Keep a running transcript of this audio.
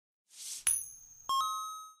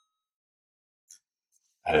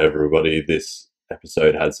Hey everybody, this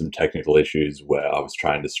episode had some technical issues where I was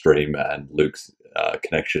trying to stream and Luke's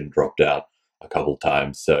connection dropped out a couple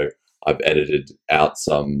times. So I've edited out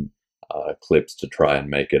some clips to try and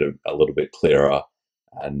make it a little bit clearer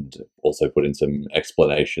and also put in some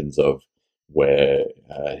explanations of where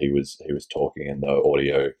he was talking and the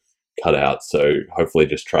audio cut out. So hopefully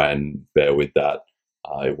just try and bear with that.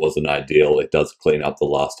 It wasn't ideal. It does clean up the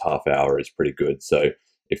last half hour is pretty good. So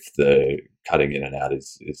if the cutting in and out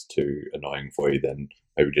is too annoying for you, then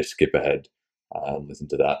maybe just skip ahead and listen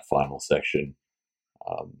to that final section.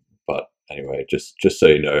 But anyway, just so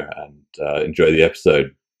you know, and enjoy the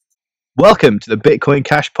episode. Welcome to the Bitcoin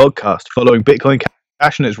Cash podcast, following Bitcoin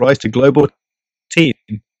Cash and its rise to global team,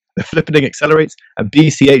 the Flippening accelerates, and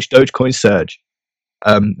BCH Dogecoin surge.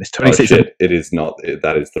 It's 26th. Oh shit! It is not.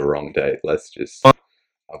 That is the wrong date. Let's just. I've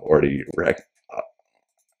already wrecked.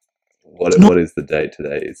 What is the date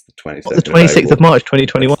today? It's the 22nd. The 26th of March,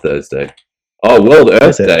 2021. That's Thursday. Oh, World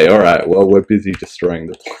Earth Day. All right. Well, we're busy destroying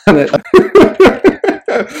the planet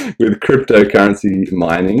with cryptocurrency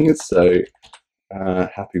mining. So,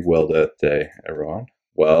 happy World Earth Day, everyone.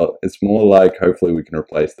 Well, it's more like hopefully we can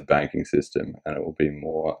replace the banking system and it will be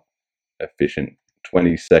more efficient.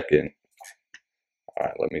 22nd. All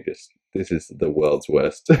right. Let me just. This is the world's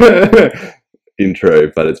worst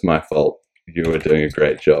intro, but it's my fault. You were doing a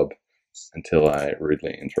great job until I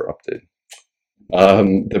rudely interrupted.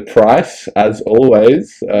 The price, as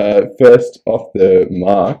always, first off the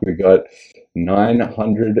mark, we got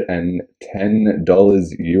 $910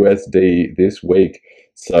 USD this week.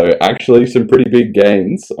 So actually some pretty big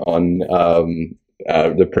gains on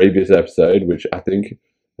the previous episode, which I think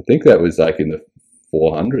that was like in the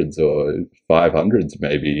 400s or 500s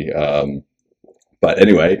maybe. But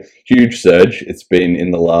anyway, huge surge. It's been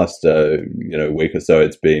in the last week or so.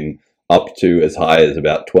 It's been up to as high as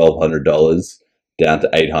about $1,200, down to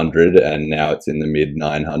 $800, and now it's in the mid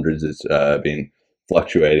 900s. It's been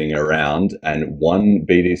fluctuating around, and one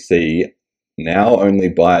BTC now only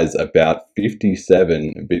buys about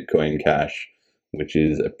 57 Bitcoin Cash, which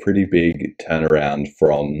is a pretty big turnaround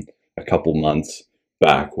from a couple months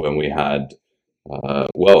back when we had.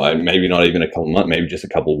 Maybe not even a couple months, maybe just a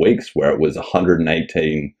couple of weeks, where it was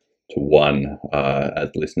 118 to 1,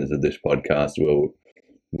 as listeners of this podcast will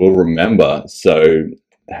remember. So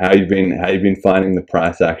how you been finding the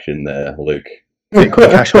price action there, Luke? Bitcoin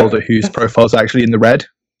Cash holder whose profile's actually in the red.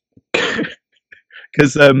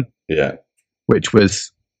 Because which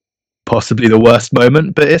was possibly the worst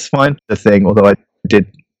moment, but it's fine. The thing, although I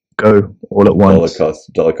did go all at once.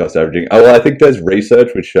 Dollar cost averaging. Oh well, I think there's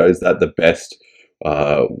research which shows that the best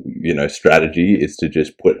strategy is to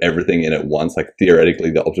just put everything in at once. Like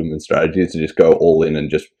theoretically, the optimum strategy is to just go all in and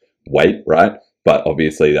just wait, right? But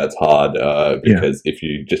obviously that's hard because if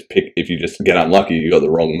you just get unlucky, you got the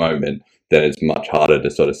wrong moment, then it's much harder to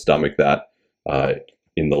sort of stomach that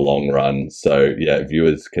in the long run. So yeah,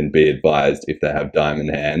 viewers can be advised if they have diamond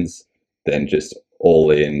hands, then just all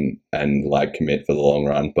in and like commit for the long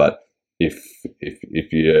run. But if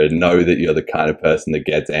you know that you're the kind of person that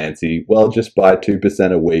gets antsy, well, just buy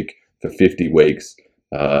 2% a week for 50 weeks.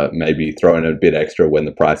 Maybe throw in a bit extra when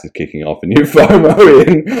the price is kicking off and you FOMO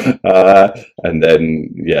in, and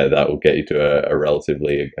then that will get you to a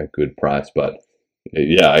relatively a good price. But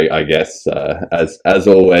I guess as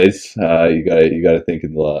always, you got to think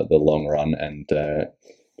in the long run, and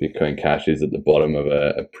Bitcoin Cash is at the bottom of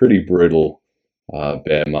a pretty brutal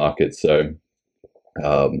bear market. So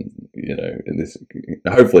this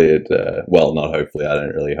hopefully not hopefully, I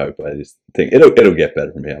don't really hope, I just think it'll get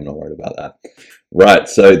better from here. I'm not worried about that. Right,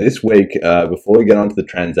 so this week, before we get on to the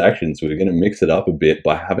transactions, we're going to mix it up a bit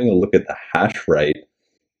by having a look at the hash rate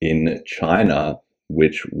in China,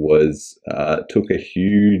 which was took a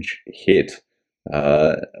huge hit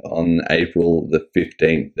on April the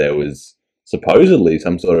 15th. There was supposedly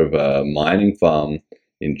some sort of mining farm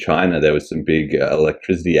in China. There was some big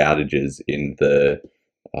electricity outages in the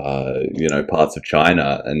parts of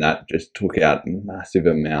China, and that just took out massive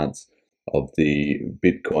amounts of the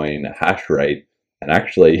Bitcoin hash rate, and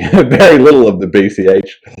actually very little of the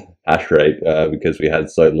BCH hash rate because we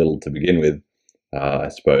had so little to begin with, I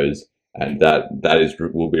suppose. And that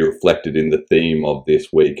will be reflected in the theme of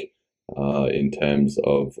this week in terms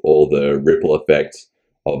of all the ripple effects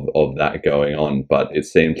of that going on. But it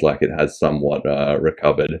seems like it has somewhat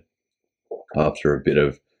recovered after a bit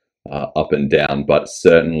of up and down, but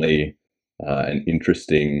certainly an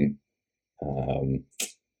interesting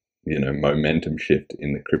momentum shift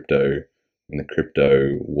in the crypto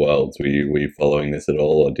worlds. Were you following this at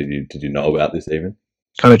all, or did you know about this even?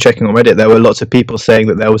 Kind of checking on Reddit, there were lots of people saying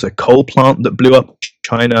that there was a coal plant that blew up in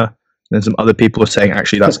China Then some other people are saying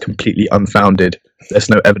actually that's completely unfounded. There's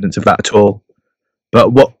no evidence of that at all.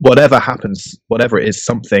 But whatever happens, whatever it is,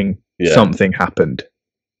 something happened.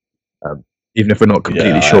 Even if we're not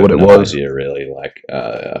completely sure what it was. Idea, really. Like,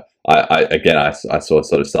 I saw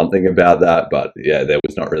sort of something about that, but yeah, there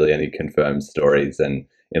was not really any confirmed stories. And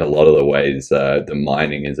in a lot of the ways, the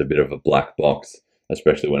mining is a bit of a black box,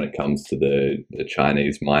 especially when it comes to the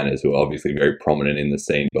Chinese miners, who are obviously very prominent in the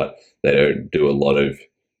scene, but they don't do a lot of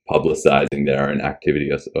publicizing their own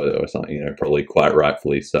activity or something. You know, probably quite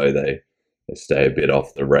rightfully so. They stay a bit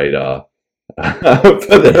off the radar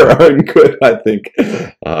for their own good, I think.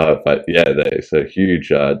 But yeah, it's a huge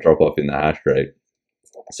drop off in the hash rate.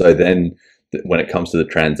 So then when it comes to the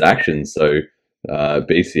transactions, so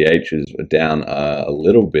BCH is down a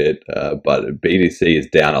little bit, but BTC is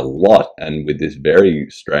down a lot. And with this very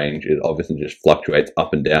strange, it obviously just fluctuates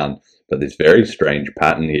up and down, but this very strange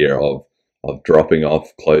pattern here of dropping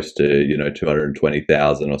off close to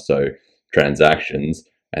 220,000 or so transactions,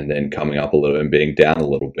 and then coming up a little and being down a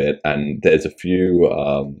little bit. And there's a few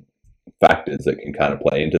factors that can kind of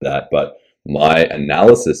play into that. But my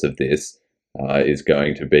analysis of this is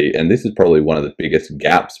going to be, and this is probably one of the biggest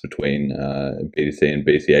gaps between BTC and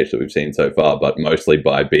BCH that we've seen so far, but mostly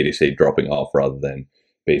by BTC dropping off rather than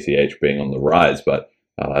BCH being on the rise. But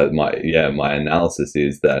my analysis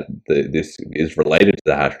is that this is related to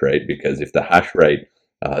the hash rate, because if the hash rate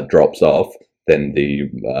drops off, then the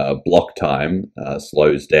block time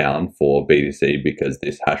slows down for BTC, because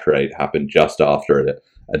this hash rate happened just after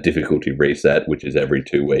a difficulty reset, which is every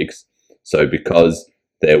 2 weeks. So because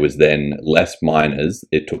there was then less miners,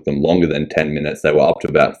 it took them longer than 10 minutes. They were up to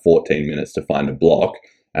about 14 minutes to find a block.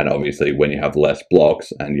 And obviously when you have less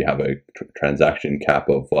blocks and you have a transaction cap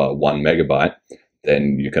of 1 megabyte,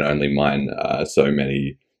 then you can only mine so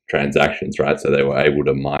many transactions, right? So they were able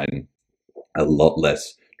to mine a lot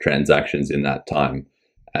less transactions in that time.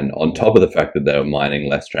 And on top of the fact that they were mining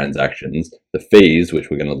less transactions, the fees, which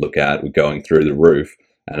we're going to look at, were going through the roof.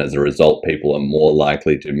 And as a result, people are more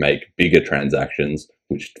likely to make bigger transactions,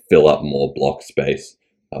 which fill up more block space,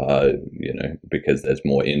 because there's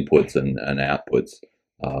more inputs and outputs.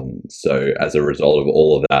 So as a result of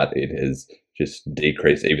all of that, it has just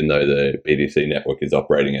decreased. Even though the BTC network is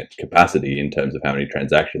operating at capacity in terms of how many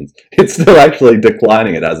transactions, it's still actually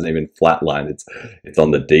declining. It hasn't even flatlined. It's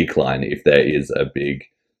on the decline. If there is a big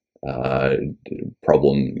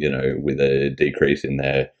problem, with a decrease in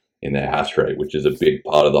their hash rate, which is a big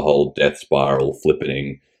part of the whole death spiral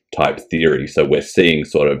flippening type theory. So we're seeing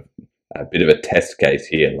sort of a bit of a test case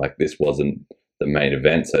here. Like, this wasn't the main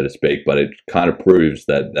event, so to speak, but it kind of proves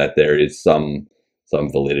that there is some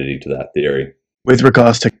validity to that theory. With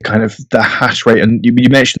regards to kind of the hash rate, and you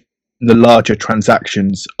mentioned the larger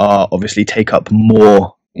transactions are obviously take up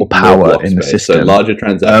more power in the system. So larger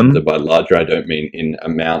transactions, by larger I don't mean in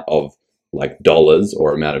amount of like dollars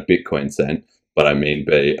or amount of Bitcoin sent, but I mean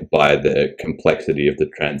by the complexity of the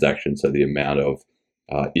transaction, so the amount of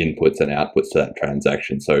inputs and outputs to that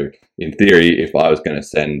transaction. So in theory, if I was going to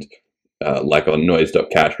send like on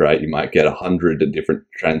noise.cash, right, you might get 100 different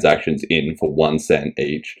transactions in for 1 cent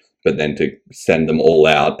each, but then to send them all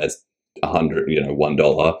out as 100,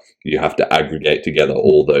 $1, you have to aggregate together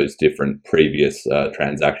all those different previous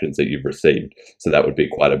transactions that you've received. So that would be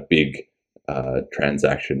quite a big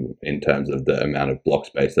transaction in terms of the amount of block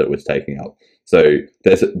space that it was taking up. So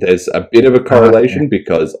there's a bit of a correlation,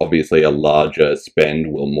 because obviously a larger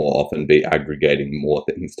spend will more often be aggregating more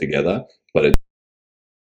things together, but it's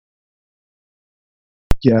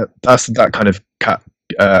that kind of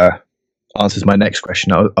answers my next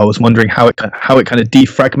question. I was wondering how it kind of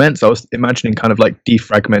defragments. I was imagining kind of like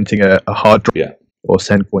defragmenting a hard drive or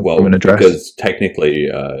send point from an address. Because technically,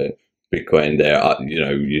 Bitcoin,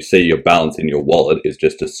 you see your balance in your wallet is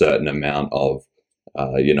just a certain amount of,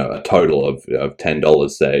 a total of $10,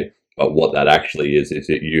 say. But what that actually is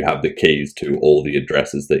that you have the keys to all the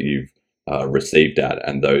addresses that you've received at,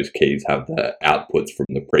 and those keys have the outputs from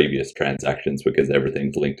the previous transactions, because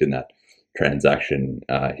everything's linked in that transaction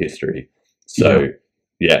history. So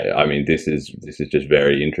I mean, this is just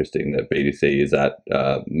very interesting that BTC is at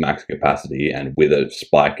max capacity, and with a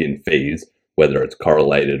spike in fees, whether it's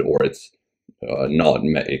correlated or it's not,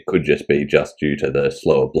 it could just be just due to the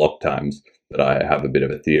slower block times. But I have a bit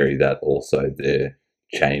of a theory that also the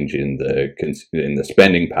change in the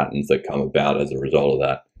spending patterns that come about as a result of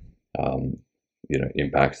that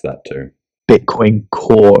impacts that too. Bitcoin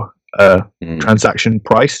core transaction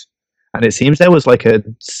price, and it seems there was like a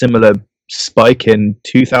similar spike in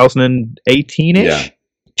 2018-ish.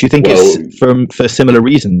 Do you think it's for similar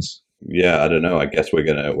reasons? yeah, I don't know. I guess we're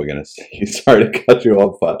gonna see. Sorry to cut you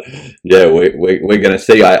off, but yeah, we're gonna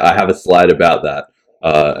see. I have a slide about that,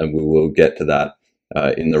 and we will get to that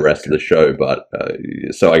in the rest of the show. But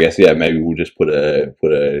so I guess yeah, maybe we'll just put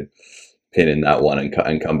a pin in that one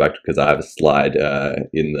and come back because I have a slide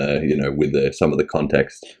in the with some of the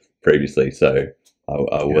context previously. So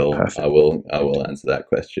I will answer that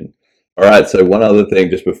question. All right. So one other thing,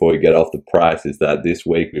 just before we get off the price, is that this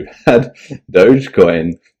week we've had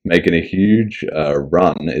Dogecoin making a huge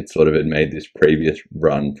run. It sort of had made this previous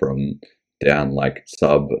run from down like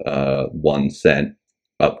sub 1 cent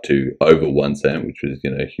up to over 1 cent, which was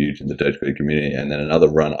huge in the Dogecoin community, and then another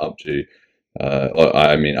run up to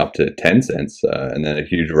up to 10 cents, and then a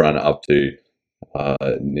huge run up to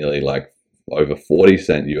nearly like over 40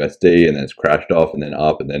 cent USD, and then it's crashed off and then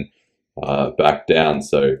up and then back down.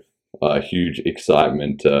 So huge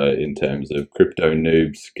excitement in terms of crypto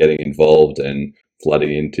noobs getting involved and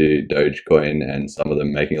flooding into Dogecoin, and some of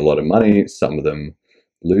them making a lot of money, some of them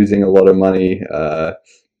losing a lot of money,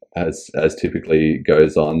 as typically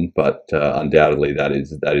goes on. But undoubtedly, that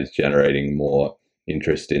is generating more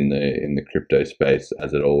interest in the crypto space,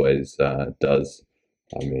 as it always does.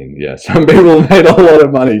 I mean, yeah, some people made a lot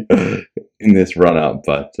of money in this run up,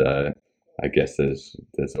 but I guess there's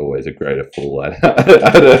always a greater fool.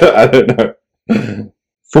 I don't know.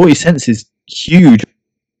 40 cents is huge.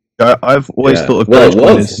 I've always thought of it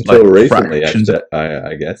was as until like recently, actually,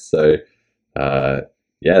 I guess. So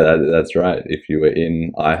yeah, that's right. If you were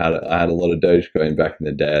in, I had a lot of Dogecoin back in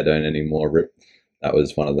the day. I don't anymore. Rip. That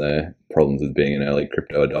was one of the problems with being an early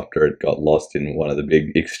crypto adopter. It got lost in one of the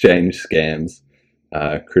big exchange scams,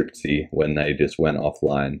 Cryptsy, when they just went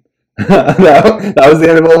offline. that was the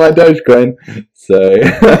end of all my Dogecoin. So,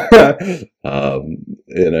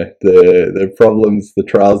 the problems, the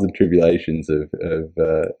trials and tribulations of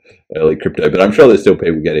early crypto. But I'm sure there's still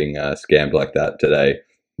people getting scammed like that today.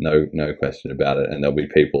 No question about it. And there'll be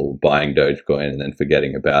people buying Dogecoin and then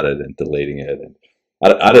forgetting about it and deleting it. And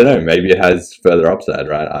I don't know. Maybe it has further upside,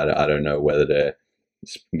 right? I don't know whether to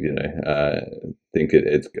think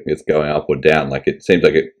it's going up or down. Like, it seems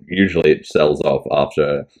like it usually sells off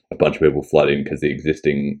after a bunch of people flood in, because the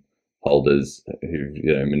existing holders who've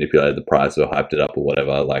manipulated the price or hyped it up or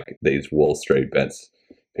whatever, like these Wall Street bets,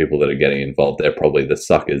 people that are getting involved, they're probably the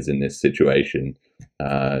suckers in this situation.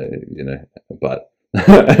 But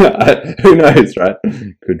who knows, right?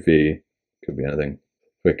 Could be anything,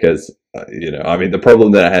 because the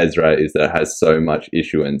problem that it has, right, is that it has so much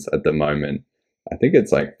issuance at the moment. I think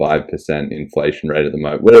it's like 5% inflation rate at the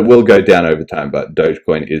moment. Well, it will go down over time, but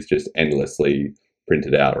Dogecoin is just endlessly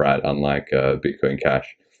printed out, right? Unlike Bitcoin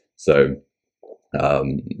Cash. So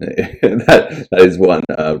that is one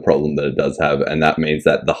problem that it does have, and that means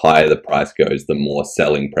that the higher the price goes, the more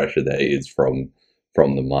selling pressure there is from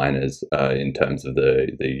the miners in terms of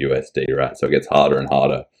the USD, right? So it gets harder and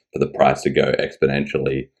harder for the price to go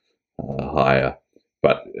exponentially higher.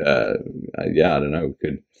 But yeah, I don't know.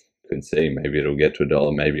 We could see. Maybe it'll get to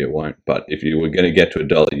 $1, maybe it won't. But if you were going to get to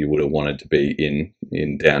 $1, you would have wanted to be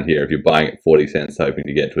in down here. If you're buying at 40 cents hoping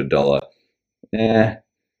to get to $1, I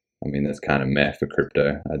mean, that's kind of meh for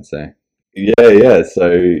crypto, I'd say. Yeah.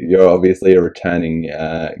 So you're obviously a returning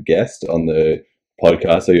guest on the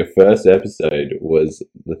podcast. So your first episode was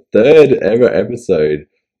the third ever episode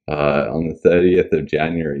on the 30th of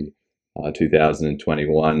January,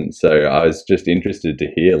 2021. So I was just interested to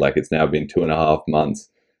hear, like, it's now been 2.5 months.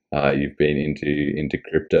 You've been into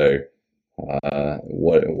crypto.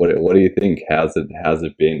 What do you think? How's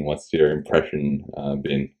it been? What's your impression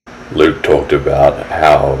been? Luke talked about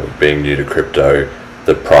how, being new to crypto,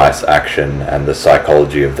 the price action and the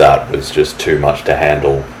psychology of that was just too much to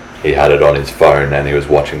handle. He had it on his phone and he was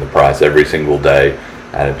watching the price every single day,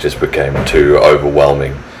 and it just became too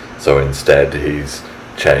overwhelming. So instead, he's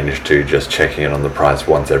changed to just checking in on the price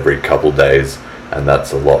once every couple days, and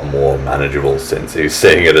that's a lot more manageable since he's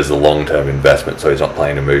seeing it as a long-term investment. So he's not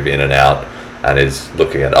playing to move in and out, and is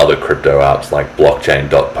looking at other crypto apps like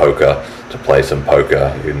blockchain.poker to play some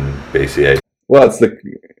poker in BCH. Well, it's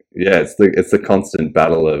the constant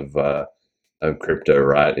battle of crypto,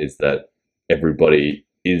 right? Is that everybody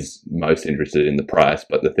is most interested in the price,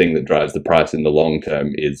 but the thing that drives the price in the long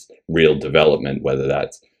term is real development, whether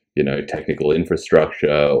that's technical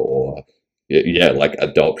infrastructure or like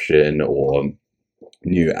adoption or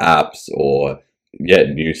new apps or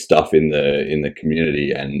new stuff in the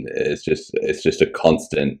community. And it's just a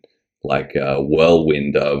constant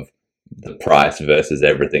whirlwind of the price versus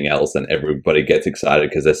everything else, and everybody gets excited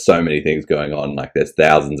because there's so many things going on. Like, there's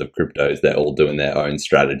thousands of cryptos, they're all doing their own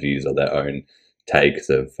strategies or their own takes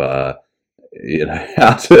of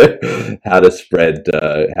how to spread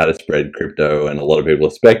crypto, and a lot of people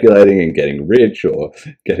are speculating and getting rich or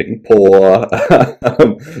getting poor.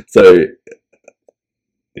 So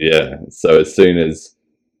yeah, so as soon as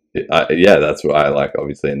that's why I like,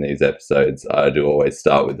 obviously in these episodes I do always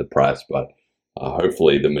start with the price, but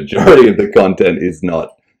hopefully the majority of the content is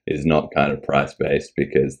not kind of price based,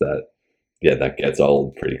 because that gets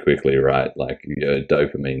old pretty quickly, right? Like your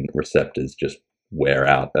dopamine receptors just wear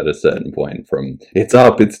out at a certain point from it's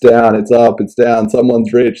up, it's down, it's up, it's down,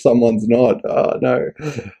 someone's rich, someone's not. Oh no.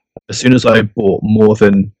 As soon as I bought more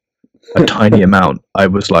than a tiny amount, I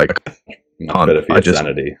was like, I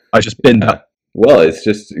just binned that. Well, it's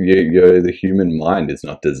just the human mind is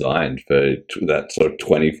not designed for that sort of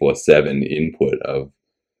 24/7 input of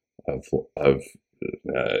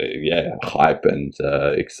hype and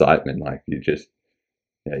excitement. Like you just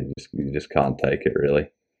can't take it, really.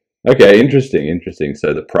 Okay, interesting.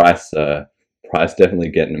 So the price definitely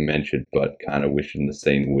getting a mention, but kind of wishing the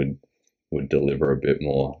scene would deliver a bit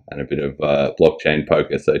more, and a bit of blockchain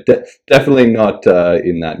poker. So definitely not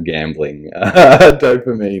in that gambling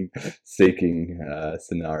dopamine seeking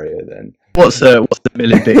scenario. Then what's the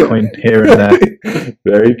million Bitcoin here and there?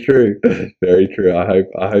 Very true. I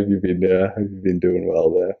hope you've been doing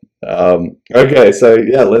well there. Okay, so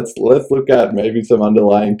yeah, let's look at maybe some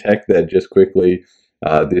underlying tech there just quickly.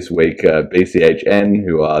 This week, BCHN,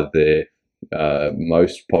 who are the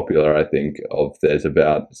most popular, I think, there's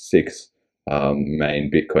about 6 main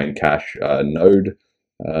Bitcoin Cash node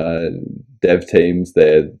dev teams.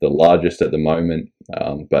 They're the largest at the moment,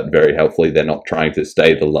 but very helpfully, they're not trying to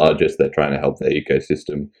stay the largest. They're trying to help their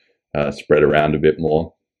ecosystem spread around a bit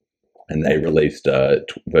more. And they released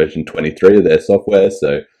version 23 of their software,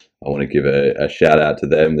 so I want to give a shout out to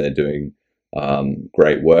them. They're doing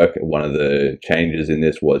great work. One of the changes in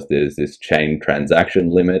this was there's this chain transaction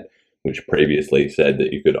limit, which previously said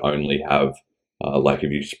that you could only have like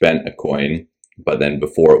if you spent a coin, but then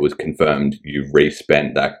before it was confirmed, you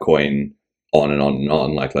respent that coin on and on and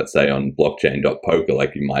on. Like let's say on blockchain.poker,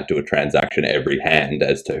 like you might do a transaction every hand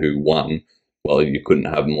as to who won. Well, you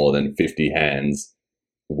couldn't have more than 50 hands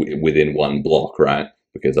within one block, right?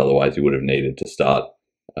 Because otherwise you would have needed to start,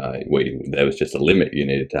 there was just a limit. You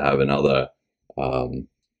needed to have another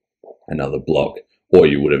block, or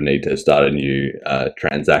you would have needed to start a new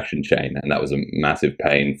transaction chain. And that was a massive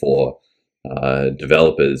pain for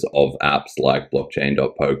developers of apps like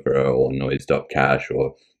blockchain.poker or noise.cash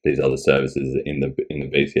or these other services in the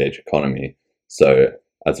BCH economy. So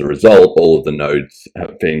as a result, all of the nodes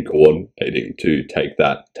have been coordinating to take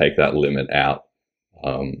that limit out.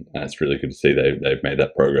 And it's really good to see they've made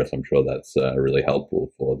that progress. I'm sure that's really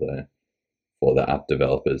helpful for the app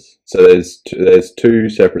developers. So there's 2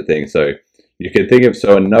 separate things. So you can think of,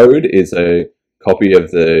 so a node is a copy of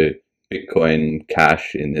the Bitcoin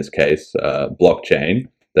Cash, in this case, blockchain,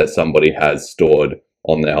 that somebody has stored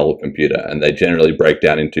on their whole computer. And they generally break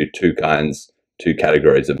down into 2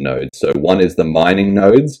 categories of nodes. So one is the mining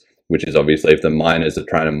nodes, which is obviously if the miners are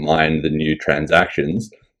trying to mine the new transactions,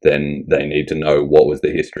 then they need to know what was the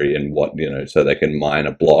history and what, so they can mine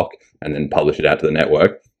a block and then publish it out to the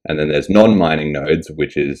network. And then there's non-mining nodes,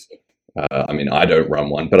 which is, I don't run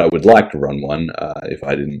one, but I would like to run one if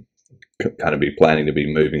I didn't kind of be planning to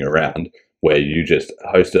be moving around, where you just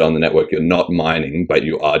host it on the network. You're not mining, but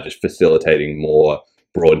you are just facilitating more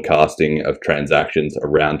broadcasting of transactions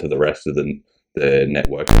around to the rest of the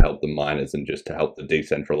network to help the miners and just to help the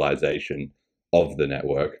decentralization of the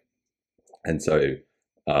network. And so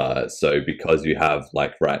because you have,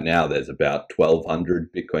 like right now, there's about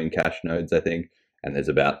 1,200 Bitcoin Cash nodes, I think, and there's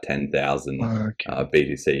about 10,000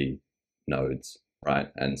 BTC nodes,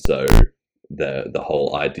 right? And so the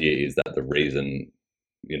whole idea is that the reason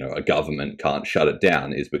a government can't shut it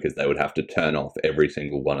down is because they would have to turn off every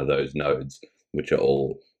single one of those nodes, which are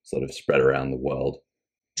all sort of spread around the world.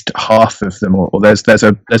 Half of them, or there's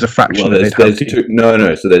a fraction. Well, there's 2.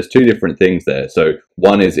 No. So there's 2 different things there. So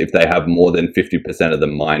one is if they have more than 50% of the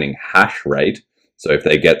mining hash rate. So if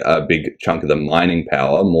they get a big chunk of the mining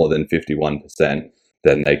power, more than 51%,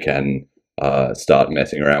 then they can start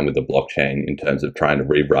messing around with the blockchain in terms of trying to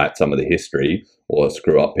rewrite some of the history or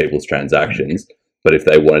screw up people's transactions. But if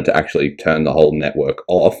they wanted to actually turn the whole network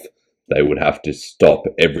off, they would have to stop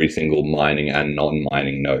every single mining and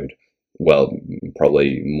non-mining node. Well,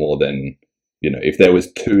 probably more than, if there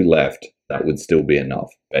was 2 left, that would still be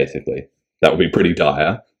enough, basically. That would be pretty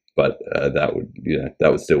dire, but that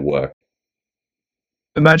would still work.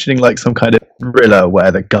 Imagining like some kind of thriller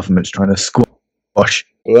where the government's trying to squash.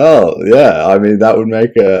 Well, yeah, that would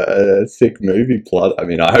make a sick movie plot.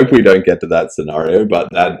 I hope we don't get to that scenario, but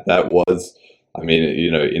that was I mean,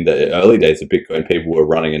 in the early days of Bitcoin, people were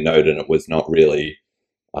running a node, and it was not really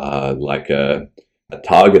like a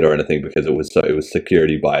target or anything, because it was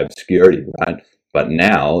security by obscurity, right? But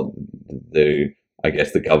now I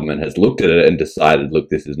guess the government has looked at it and decided, look,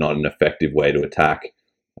 this is not an effective way to attack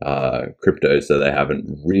crypto, so they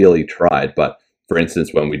haven't really tried. But for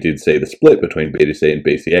instance, when we did see the split between BTC and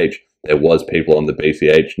BCH, there was people on the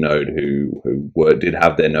BCH node who did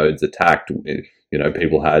have their nodes attacked.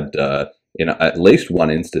 People had at least one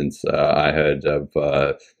instance I heard of.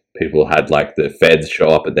 People had like the feds show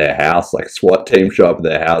up at their house, like SWAT team show up at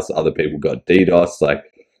their house. Other people got DDoS.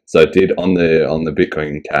 So it did on the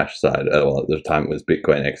Bitcoin Cash side. Well, at the time it was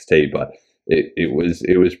Bitcoin XT, but it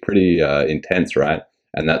was pretty intense, right?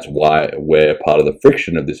 And that's where part of the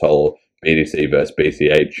friction of this whole BTC versus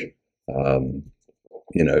BCH,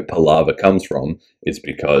 palaver comes from. It's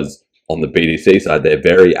because on the BTC side, they're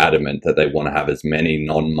very adamant that they want to have as many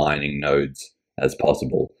non-mining nodes as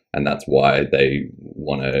possible. And that's why they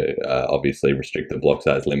want to obviously restrict the block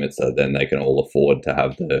size limit, so then they can all afford to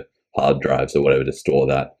have the hard drives or whatever to store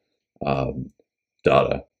that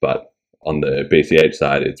data. But on the BCH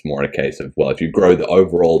side, it's more a case of, well, if you grow the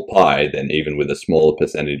overall pie, then even with a smaller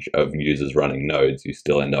percentage of users running nodes, you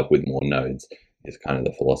still end up with more nodes, is kind of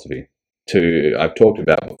the philosophy. I've talked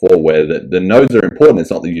about before, where the nodes are important.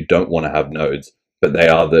 It's not that you don't want to have nodes, but they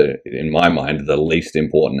are, in my mind, the least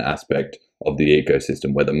important aspect of the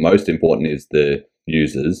ecosystem, where the most important is the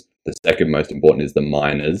users, the second most important is the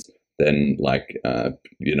miners, then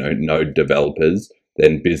node developers,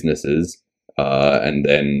 then businesses, and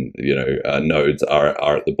then nodes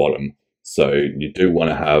are at the bottom. So you do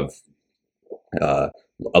want to have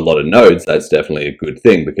a lot of nodes. That's definitely a good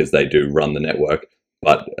thing, because they do run the network.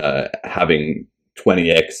 But having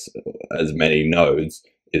 20x as many nodes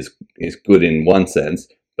is good in one sense,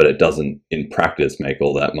 but it doesn't in practice make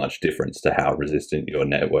all that much difference to how resistant your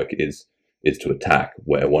network is to attack.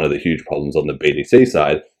 Where one of the huge problems on the BTC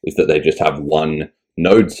side is that they just have one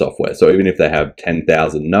node software. So even if they have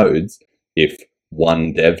 10,000 nodes, if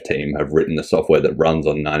one dev team have written the software that runs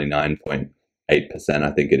on 99.8%,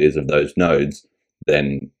 I think it is, of those nodes,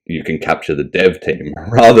 then you can capture the dev team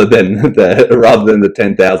rather than the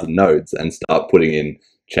 10,000 nodes, and start putting in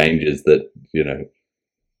changes that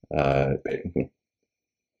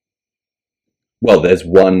well, there's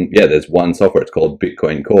one software. It's called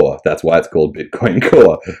Bitcoin Core. That's why it's called Bitcoin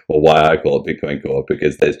Core, or why I call it Bitcoin Core,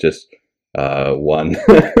 because there's just one.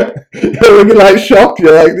 You're looking like shocked.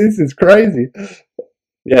 You're like, this is crazy.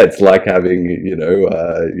 Yeah, it's like having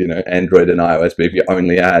Android and iOS, but if you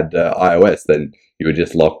only had iOS, then you were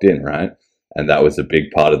just locked in, right? And that was a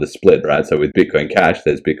big part of the split, right? So with Bitcoin Cash,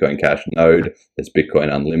 there's Bitcoin Cash Node, there's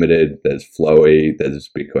Bitcoin Unlimited, there's Flowy, there's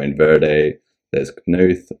Bitcoin Verde, there's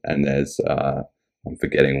Knuth, and there's I'm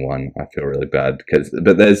forgetting one. I feel really bad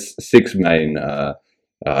but there's 6 main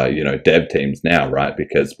dev teams now, right?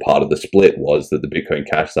 Because part of the split was that the Bitcoin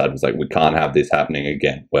Cash side was like, we can't have this happening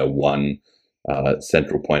again, where one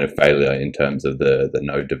central point of failure in terms of the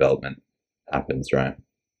node development happens, right?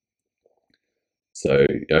 So,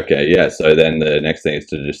 okay, yeah, so then the next thing is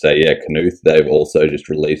to just say, yeah, Knuth, they've also just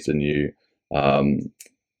released a new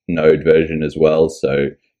node version as well, so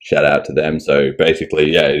shout out to them. So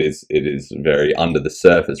basically, yeah, it is very under the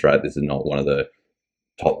surface, right? This is not one of the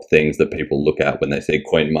top things that people look at when they see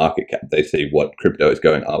coin market cap. They see what crypto is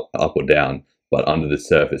going up or down, but under the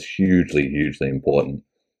surface, hugely important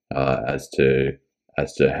as to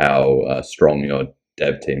how strong your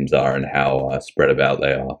dev teams are, and how spread about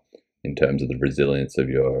they are in terms of the resilience of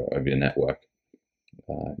your network.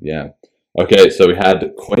 Yeah. Okay, so we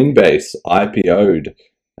had Coinbase IPO'd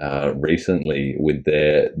recently with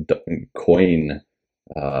their coin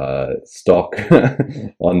stock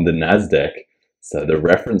on the Nasdaq. So the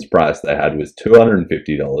reference price they had was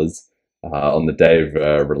 $250 on the day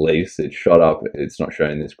of release. It shot up. It's not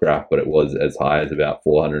showing this graph, but it was as high as about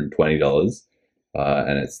 $420,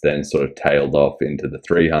 and it's then sort of tailed off into the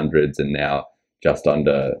 300s, and now just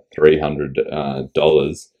under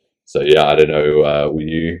 $300. So yeah, I don't know. Were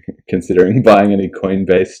you considering buying any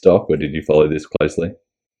Coinbase stock, or did you follow this closely?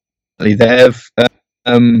 They've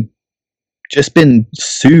just been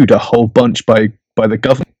sued a whole bunch by the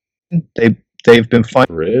government. They've been fined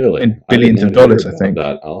billions of dollars, I think.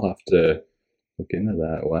 That. I'll have to look into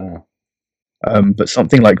that. Wow. But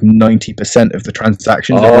something like 90% of the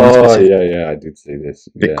transactions. Oh yeah, I did see this.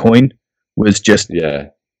 Bitcoin was just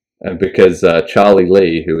and because Charlie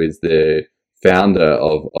Lee, who is the founder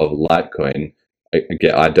of Litecoin,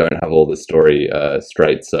 again, I don't have all the story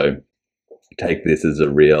straight, so take this as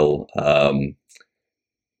a real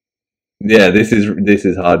Yeah, this is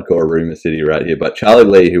hardcore rumor city right here. But Charlie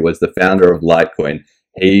Lee, who was the founder of Litecoin,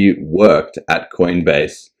 he worked at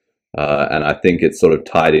Coinbase, and I think it's sort of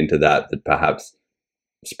tied into that perhaps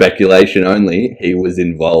speculation only. He was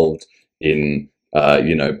involved in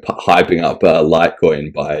hyping up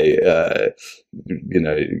Litecoin by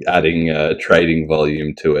adding trading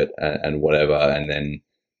volume to it and whatever, and then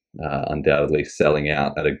undoubtedly selling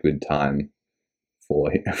out at a good time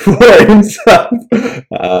for himself.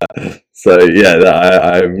 So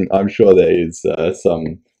yeah, I'm sure there is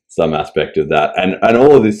some aspect of that, and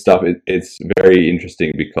all of this stuff. It's very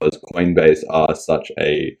interesting because Coinbase are such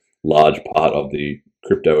a large part of the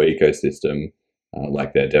crypto ecosystem.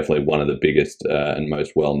 Like they're definitely one of the biggest and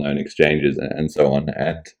most well-known exchanges, and so on.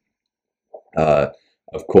 And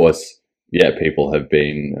of course, yeah, people have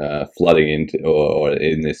been flooding into, or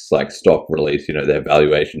in this like stock release, their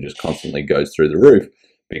valuation just constantly goes through the roof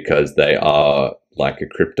because they are like a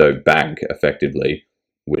crypto bank effectively,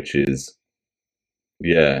 which is,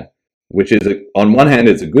 yeah, on one hand,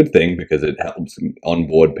 it's a good thing because it helps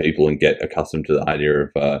onboard people and get accustomed to the idea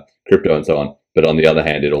of crypto and so on. But on the other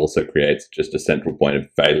hand, it also creates just a central point of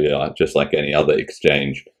failure, just like any other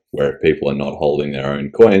exchange, where if people are not holding their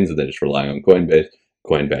own coins and they're just relying on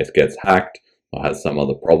Coinbase gets hacked or has some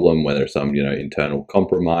other problem, whether some internal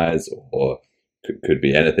compromise or could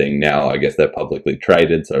be anything. Now, I guess they're publicly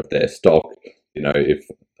traded, so if their stock, if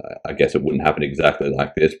I guess it wouldn't happen exactly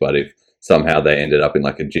like this, but if somehow they ended up in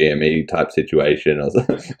like a GME type situation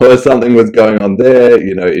or something was going on there,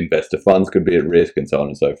 investor funds could be at risk and so on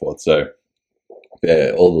and so forth. So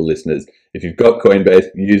yeah, all the listeners, if you've got Coinbase,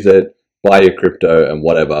 use it, buy your crypto and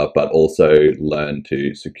whatever, but also learn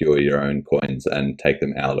to secure your own coins and take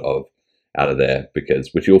them out of there,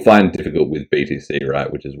 which you'll find difficult with BTC,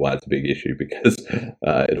 right? Which is why it's a big issue, because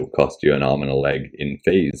it'll cost you an arm and a leg in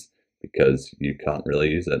fees because you can't really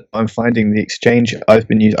use it. I'm finding the exchange I've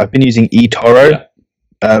been using eToro,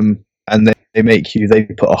 and they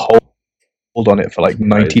put a hold on it for like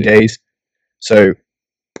 90 days. So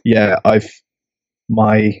yeah,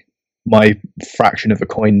 my fraction of a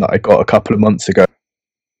coin that I got a couple of months ago,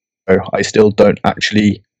 I still don't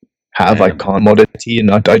actually have a commodity, and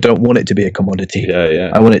I don't want it to be a commodity. Yeah.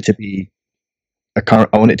 I want it to be I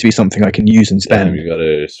want it to be something I can use and spend. You got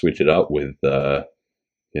to switch it up with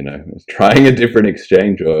trying a different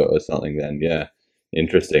exchange or something. Then yeah,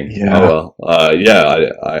 interesting. Yeah. Oh well.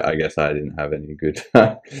 I guess I didn't have any good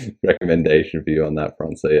recommendation for you on that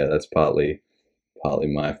front. So yeah, that's partly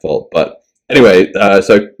my fault. But anyway,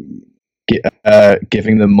 so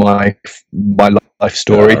giving them my life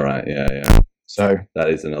story. All right. Yeah. So that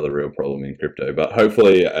is another real problem in crypto. But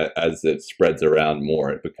hopefully, as it spreads around more,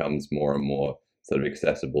 it becomes more and more sort of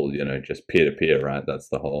accessible. Just peer to peer, right? That's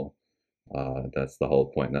the whole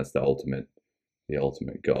point. That's the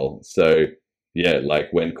ultimate goal. So yeah, like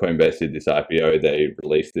when Coinbase did this IPO, they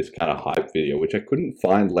released this kind of hype video, which I couldn't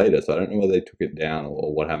find later. So I don't know whether they took it down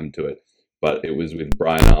or what happened to it. But it was with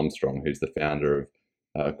Brian Armstrong, who's the founder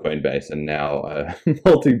of Coinbase and now a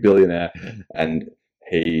multi-billionaire, and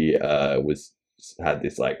he had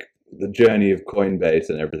this like the journey of Coinbase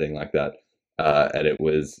and everything like that. And it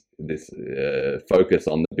was this focus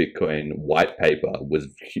on the Bitcoin white paper was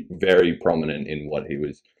very prominent in what he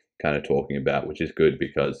was kind of talking about, which is good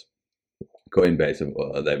because Coinbase,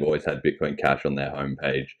 they've always had Bitcoin Cash on their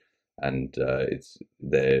homepage, and it's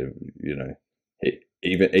their,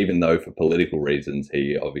 even though for political reasons,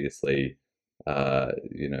 he obviously,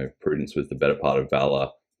 prudence was the better part of valor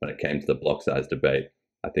when it came to the block size debate.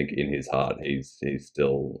 I think in his heart, he's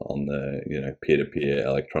still on the peer-to-peer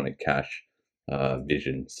electronic cash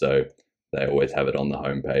vision. So they always have it on the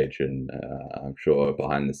homepage, and I'm sure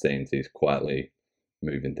behind the scenes he's quietly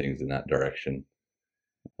moving things in that direction.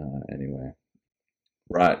 Anyway,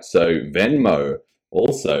 right. So Venmo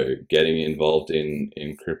also getting involved in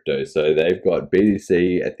crypto. So they've got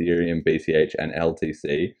BTC, Ethereum, BCH, and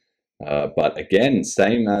LTC. But again,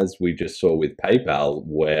 same as we just saw with PayPal,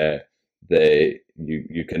 where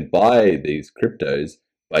you can buy these cryptos,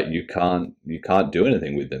 but you can't do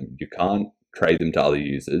anything with them. You can't trade them to other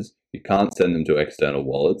users. You can't send them to external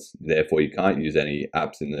wallets. Therefore, you can't use any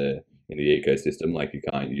apps in the ecosystem. Like you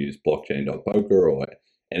can't use blockchain.poker or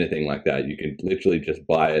anything like that. You can literally just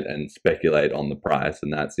buy it and speculate on the price,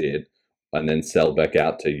 and that's it, and then sell back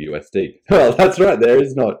out to USD. Well, that's right. There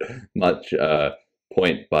is not much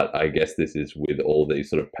point, but I guess this is with all these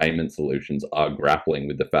sort of payment solutions are grappling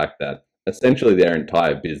with the fact that essentially their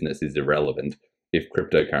entire business is irrelevant if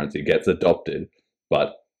cryptocurrency gets adopted.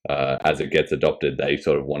 But as it gets adopted, they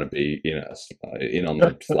sort of want to be in on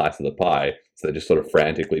the slice of the pie. So they're just sort of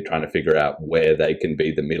frantically trying to figure out where they can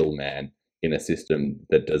be the middleman in a system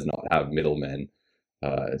that does not have middlemen.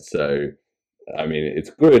 So, I mean, it's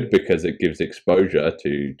good because it gives exposure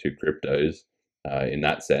to cryptos in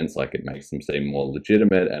that sense. Like it makes them seem more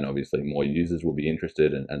legitimate, and obviously more users will be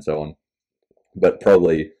interested, and so on. But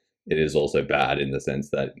probably it is also bad in the sense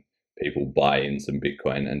that people buy in some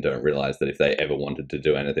Bitcoin and don't realize that if they ever wanted to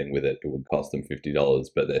do anything with it, it would cost them $50,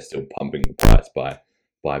 but they're still pumping the price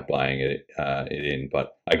by buying it in.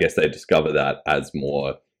 But I guess they discover that as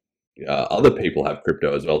more other people have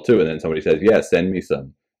crypto as well too, and then somebody says, "Yeah, send me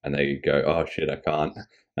some," and they go, "Oh shit, I can't."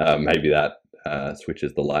 Maybe that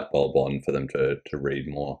switches the light bulb on for them to read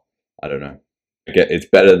more. I don't know. It's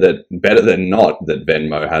better than not that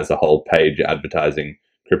Venmo has a whole page advertising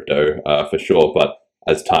crypto for sure. But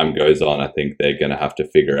as time goes on, I think they're going to have to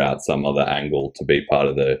figure out some other angle to be part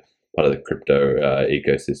of the crypto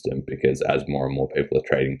ecosystem, because as more and more people are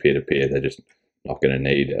trading peer to peer, they're just not going to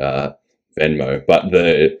need Venmo. But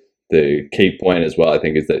the key point as well, I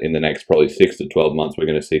think, is that in the next probably 6 to 12 months, we're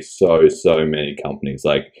going to see so many companies.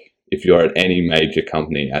 Like if you're at any major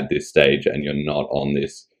company at this stage and you're not on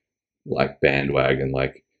this like bandwagon,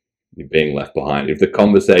 like you're being left behind. If the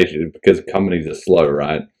conversation, because companies are slow,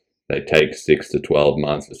 right? They take 6 to 12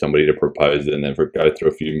 months for somebody to propose it, and then go through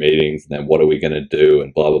a few meetings, and then what are we going to do,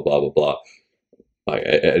 and blah blah blah blah blah. Like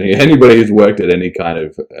anybody who's worked at any kind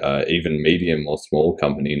of even medium or small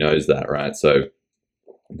company knows that, right? So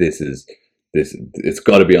this is this it's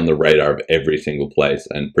got to be on the radar of every single place,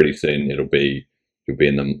 and pretty soon you'll be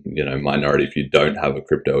in the minority if you don't have a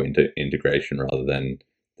crypto integration, rather than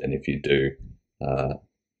if you do.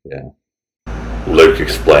 Yeah. Luke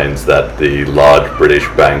explains that the large British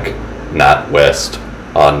bank NatWest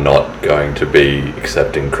are not going to be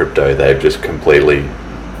accepting crypto. They've just completely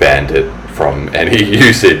banned it from any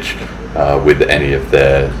usage with any of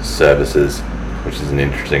their services, which is an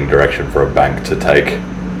interesting direction for a bank to take.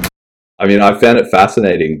 I mean, I found it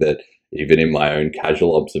fascinating that even in my own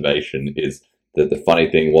casual observation is that the funny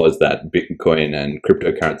thing was that Bitcoin and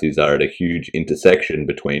cryptocurrencies are at a huge intersection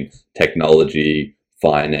between technology,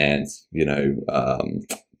 finance,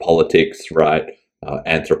 politics, right?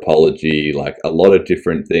 Anthropology, like a lot of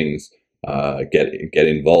different things get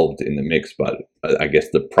involved in the mix. But I guess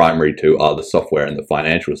the primary two are the software and the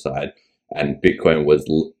financial side. And Bitcoin was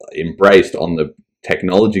embraced on the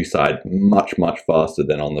technology side much faster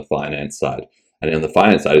than on the finance side. And on the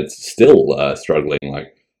finance side, it's still struggling.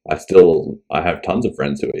 Like I have tons of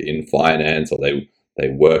friends who are in finance, or they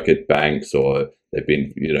work at banks, or they've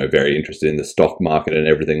been very interested in the stock market and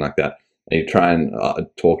everything like that. And you try and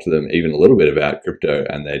talk to them even a little bit about crypto,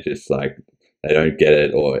 and they're just like, they don't get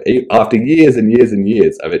it. Or after years and years and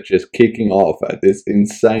years of it just kicking off at this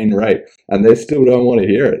insane rate, and they still don't want to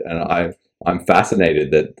hear it. And I'm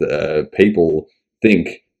fascinated that people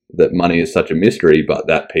think that money is such a mystery, but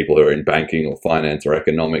that people who are in banking or finance or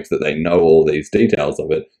economics, that they know all these details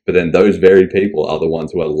of it. But then those very people are the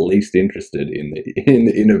ones who are least interested in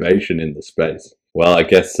the innovation in the space. Well, I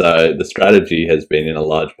guess the strategy has been in a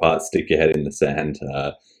large part stick your head in the sand,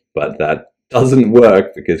 but that doesn't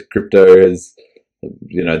work because crypto has,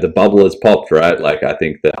 the bubble has popped, right? Like I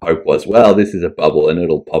think the hope was, well, this is a bubble and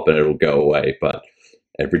it'll pop and it'll go away, but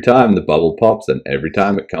every time the bubble pops and every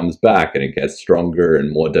time it comes back and it gets stronger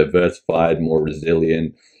and more diversified, more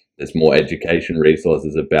resilient, there's more education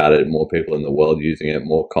resources about it, more people in the world using it,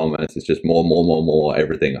 more commerce. It's just more,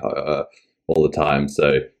 everything all the time.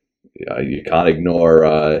 So you can't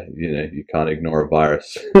ignore, you can't ignore a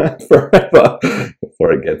virus forever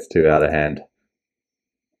before it gets too out of hand.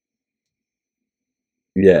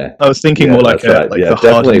 Yeah, I was thinking more like right. like Yeah, the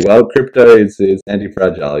definitely. hardest. Well, crypto is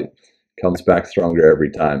anti-fragile. It comes back stronger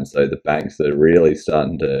every time. So the banks are really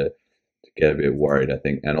starting to get a bit worried, I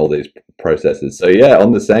think, and all these processes. So yeah,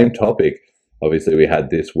 on the same topic, obviously we had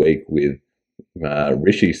this week with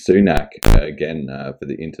Rishi Sunak again for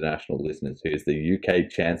the international listeners, who is the UK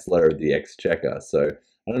Chancellor of the Exchequer. So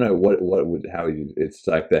I don't know it's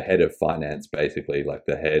like the head of finance, basically, like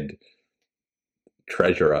the head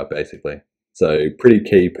treasurer, basically. So pretty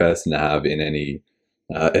key person to have in any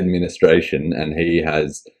administration, and he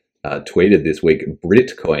has tweeted this week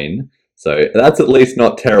Britcoin. So that's at least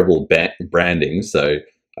not terrible branding. So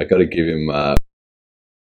I got to give him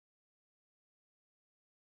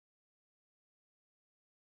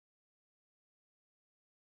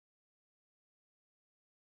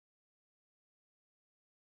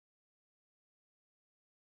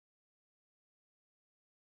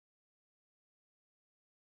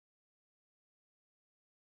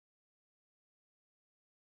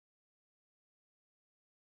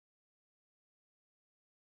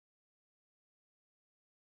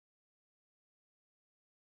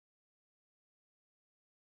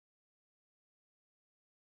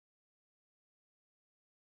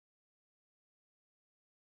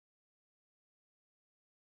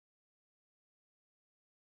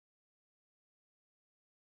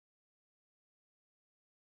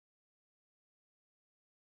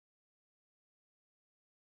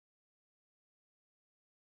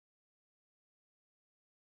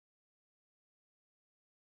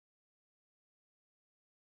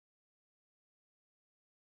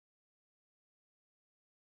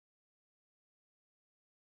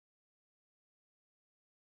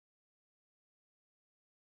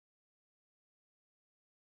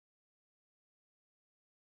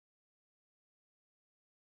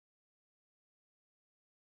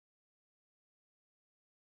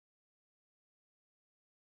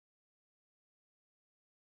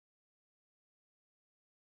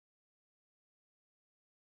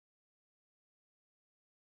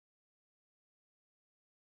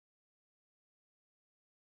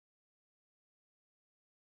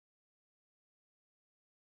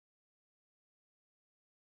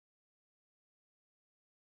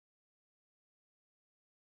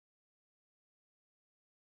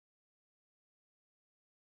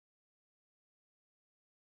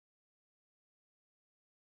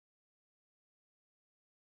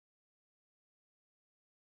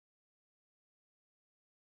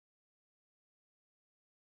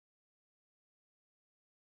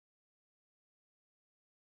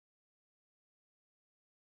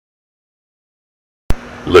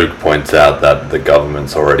Luke points out that the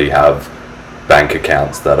governments already have bank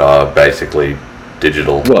accounts that are basically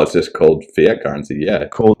digital. Well, it's just called fiat currency. Yeah,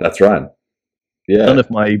 that's right. Yeah. None of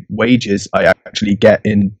my wages I actually get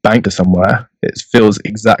in bank or somewhere. It feels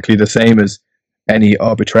exactly the same as any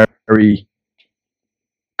arbitrary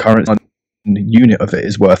currency unit of it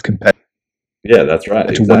is worth compared. Yeah, that's right.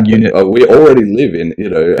 To one unit. We already live in,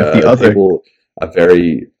 people are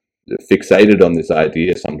very fixated on this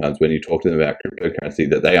idea sometimes when you talk to them about cryptocurrency,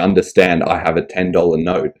 that they understand I have a $10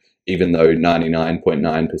 note, even though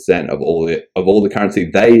 99.9% of all the currency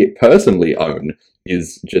they personally own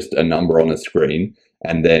is just a number on a screen,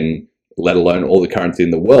 and then let alone all the currency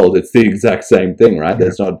in the world, it's the exact same thing, right?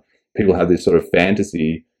 There's not, people have this sort of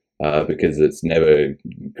fantasy because it's never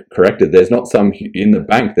corrected. There's not some in the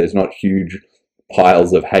bank. There's not huge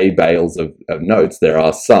piles of hay bales of notes. There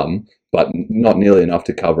are some, but not nearly enough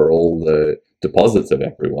to cover all the deposits of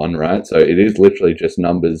everyone, right? So it is literally just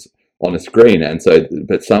numbers on a screen. And so,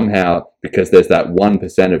 but somehow, because there's that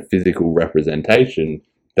 1% of physical representation,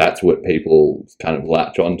 that's what people kind of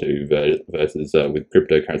latch onto versus with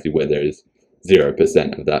cryptocurrency, where there is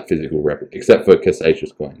 0% of that physical except for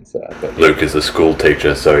Casacious coins. But Luke is a school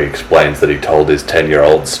teacher, so he explains that he told his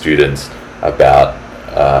 10-year-old students about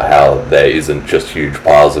how there isn't just huge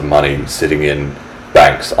piles of money sitting in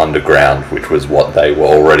banks underground, which was what they were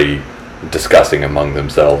already discussing among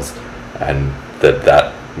themselves, and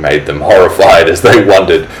that made them horrified as they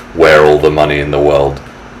wondered where all the money in the world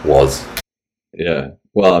was. Yeah,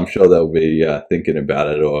 well, I'm sure they'll be thinking about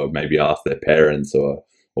it, or maybe ask their parents or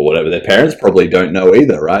whatever. Their parents probably don't know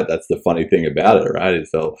either, right? That's the funny thing about it, right?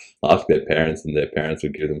 Is they'll ask their parents, and their parents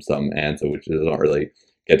would give them some answer which does not really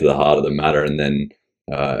get to the heart of the matter, and then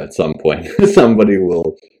at some point somebody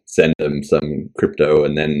will send them some crypto,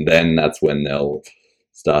 and then that's when they'll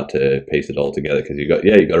start to piece it all together, because you got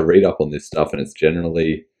to read up on this stuff, and it's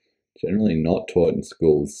generally not taught in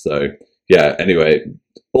schools. So yeah, anyway,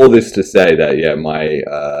 all this to say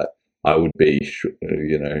that I would be,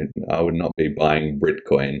 I would not be buying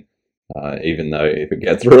Bitcoin, even though if it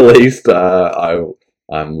gets released, I'm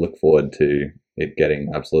look forward to it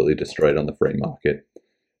getting absolutely destroyed on the free market.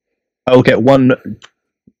 I'll get one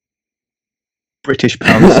British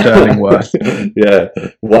pound sterling worth. Yeah,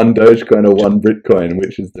 one Dogecoin or one Bitcoin,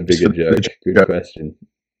 which is the bigger joke? Good question.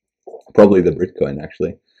 Probably the Bitcoin,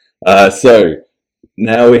 actually. So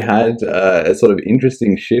now we had a sort of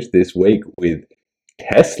interesting shift this week with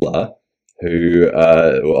Tesla, who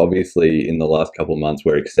obviously in the last couple of months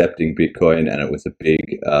were accepting Bitcoin, and it was a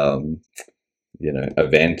big,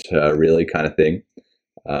 event, really kind of thing.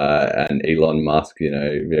 And Elon Musk,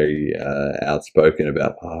 very outspoken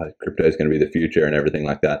about crypto is going to be the future and everything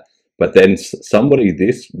like that. But then somebody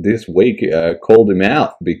this week called him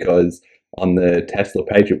out, because on the Tesla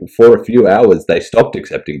page for a few hours they stopped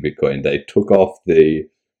accepting Bitcoin. They took off the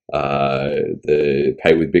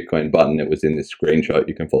pay with Bitcoin button. It was in this screenshot.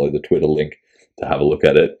 You can follow the Twitter link to have a look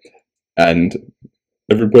at it. And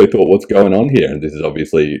everybody thought, what's going on here? And this is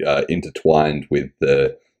obviously intertwined with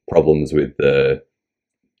the problems with the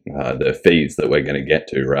fees that we're going to get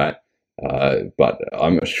to, right? But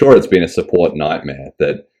I'm sure it's been a support nightmare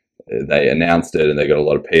that they announced it and they got a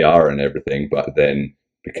lot of PR and everything, but then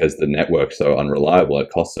because the network's so unreliable,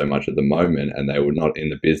 it costs so much at the moment, and they were not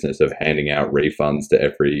in the business of handing out refunds to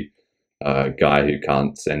every guy who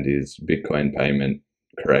can't send his Bitcoin payment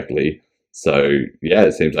correctly. So yeah,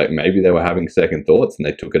 it seems like maybe they were having second thoughts and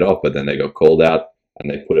they took it off, but then they got called out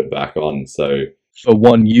and they put it back on. So for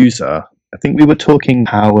one user, I think we were talking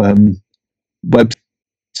how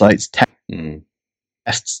websites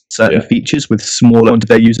test certain features with smaller onto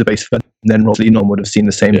their user base, and then obviously no one would have seen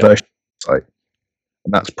the same version of the site.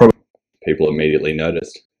 And that's probably people immediately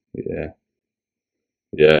noticed. Yeah.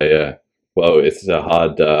 Well, it's a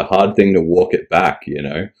hard thing to walk it back,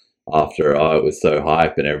 after it was so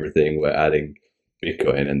hype and everything. We're adding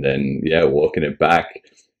Bitcoin, and then walking it back,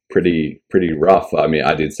 pretty rough. I mean,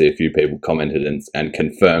 I did see a few people commented and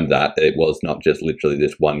confirmed that it was not just literally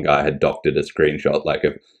this one guy had doctored a screenshot. Like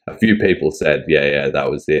a few people said, that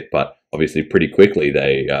was it. But obviously, pretty quickly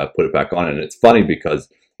they put it back on, and it's funny because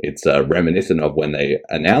it's reminiscent of when they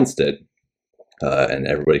announced it, and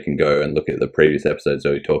everybody can go and look at the previous episodes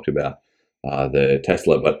where we talked about the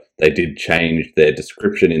Tesla, but they did change their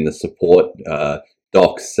description in the support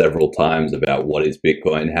docs several times about what is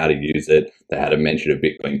Bitcoin, how to use it. They had a mention of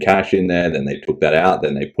Bitcoin Cash in there, then they took that out,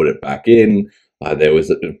 then they put it back in. There was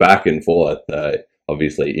a back and forth,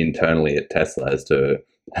 obviously internally at Tesla as to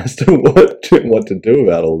what to do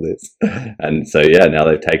about all this. And so now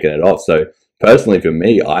they've taken it off. So personally, for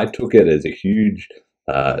me, I took it as a huge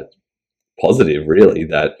positive, really,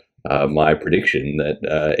 that my prediction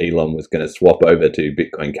that Elon was going to swap over to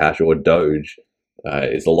Bitcoin Cash or Doge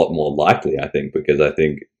is a lot more likely, I think, because I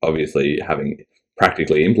think obviously having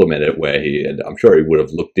practically implemented it where I'm sure he would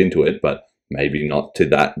have looked into it, but maybe not to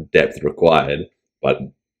that depth required. But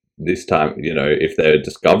this time, if they're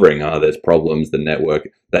discovering, there's problems, the network,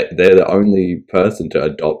 they're the only person to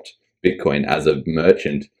adopt Bitcoin as a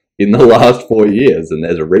merchant in the last 4 years, and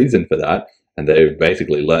there's a reason for that, and they're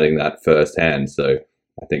basically learning that firsthand. So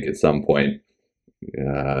I think at some point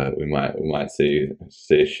we might see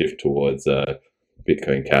a shift towards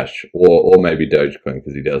Bitcoin Cash or maybe Dogecoin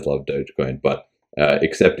because he does love Dogecoin. But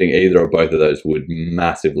accepting either or both of those would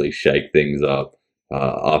massively shake things up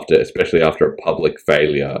especially after a public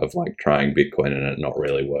failure of like trying Bitcoin and it not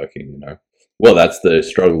really working. Well, that's the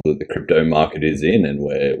struggle that the crypto market is in, and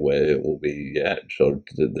where it will be. Yeah, so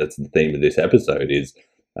that's the theme of this episode is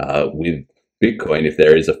with Bitcoin. If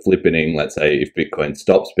there is a flippening, let's say if Bitcoin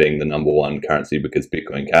stops being the number one currency because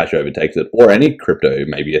Bitcoin Cash overtakes it, or any crypto,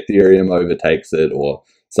 maybe Ethereum overtakes it, or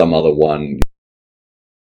some other one.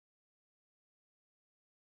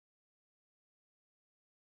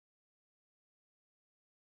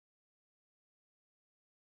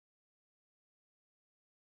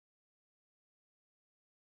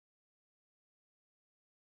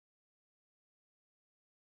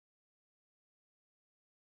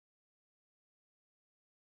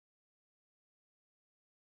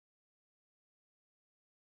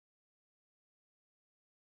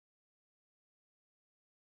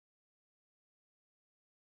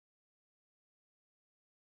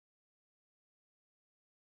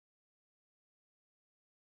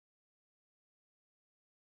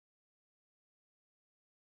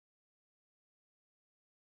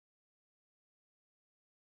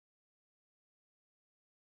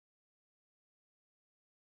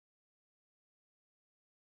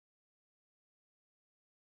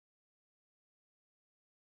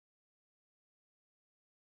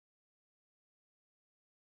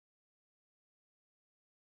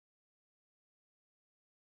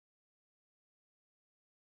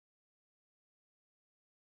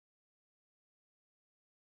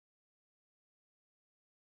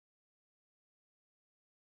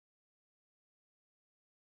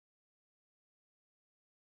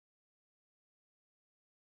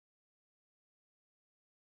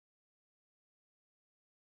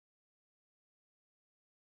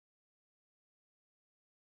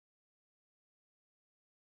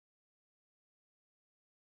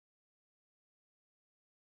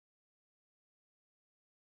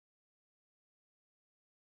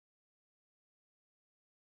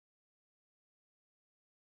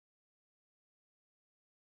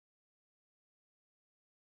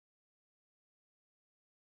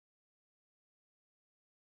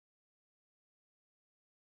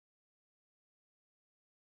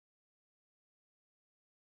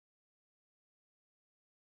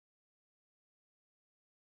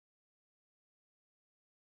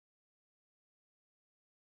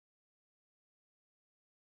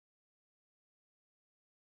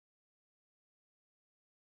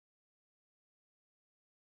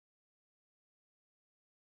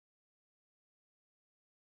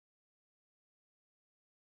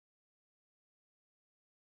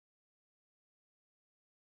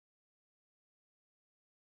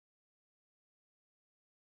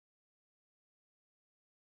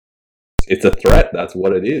 It's a threat. That's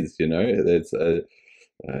what it is. It's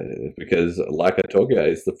because, like I talk about,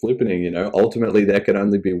 it's the flippening. Ultimately there can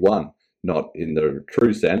only be one, not in the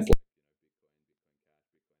true sense.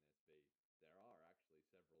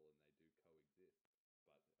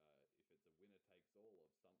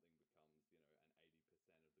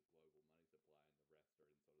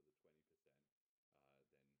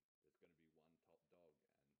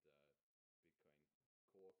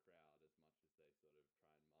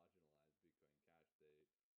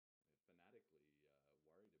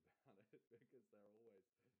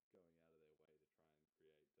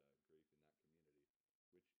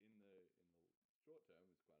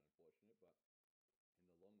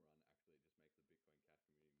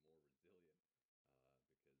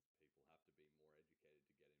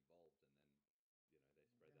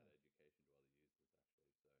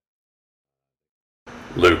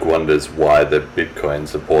 Luke wonders why the Bitcoin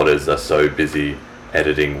supporters are so busy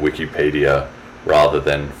editing Wikipedia rather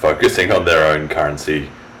than focusing on their own currency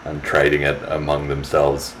and trading it among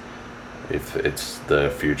themselves. If it's the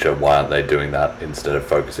future, why aren't they doing that instead of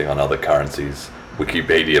focusing on other currencies,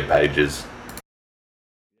 Wikipedia pages?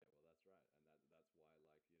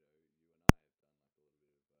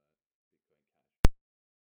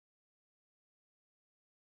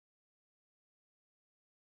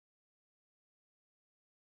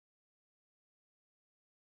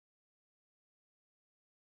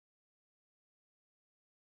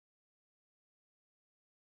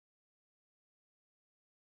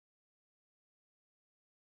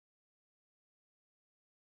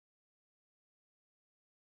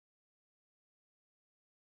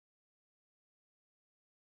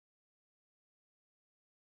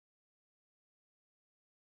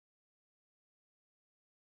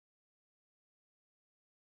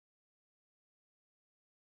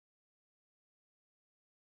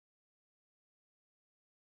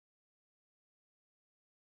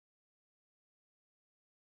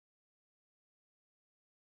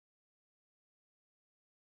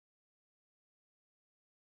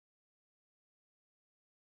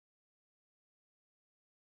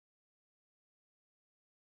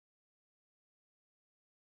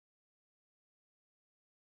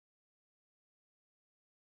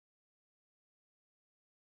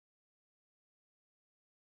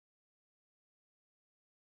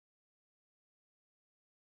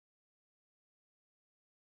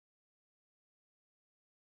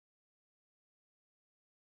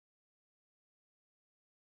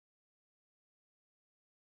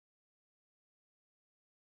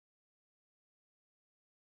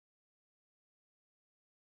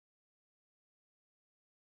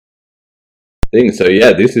 thing. So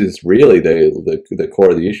yeah, this is really the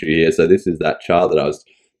core of the issue here. So this is that chart that I was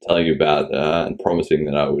telling you about and promising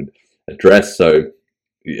that I would address. So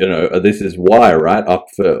this is why, right? Up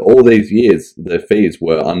for all these years, the fees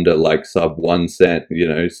were under like sub 1 cent,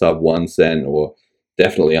 sub 1 cent, or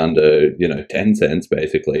definitely under 10 cents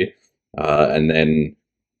basically. And then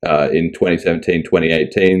in 2017,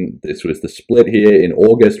 2018, this was the split here in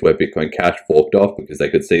August where Bitcoin Cash forked off because they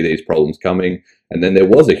could see these problems coming. And then there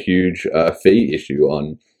was a huge fee issue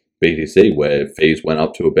on BTC where fees went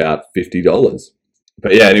up to about $50.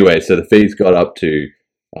 But yeah, anyway, so the fees got up to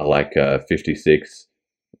 56,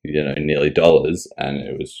 nearly dollars, and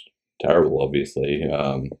it was terrible, obviously,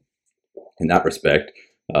 in that respect.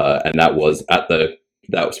 And that was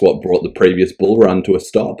what brought the previous bull run to a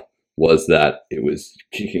stop. Was that it was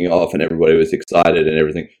kicking off and everybody was excited and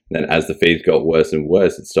everything. And then as the fees got worse and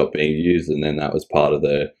worse, it stopped being used, and then that was part of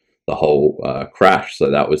the whole crash. So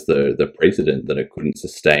that was the precedent that it couldn't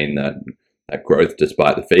sustain that growth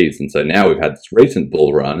despite the fees. And so now we've had this recent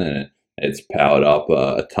bull run and it's powered up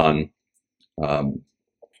a ton.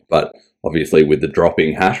 But obviously with the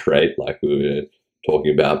dropping hash rate, like we were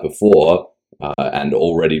talking about before, and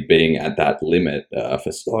already being at that limit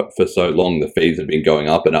for so long, the fees have been going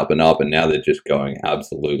up and up and up, and now they're just going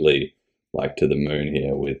absolutely like to the moon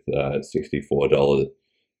here with $64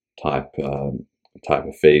 type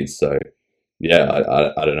of fees. So yeah,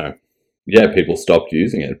 I don't know. Yeah, people stopped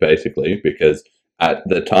using it basically because at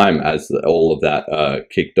the time, as all of that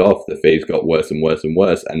kicked off, the fees got worse and worse and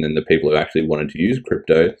worse, and then the people who actually wanted to use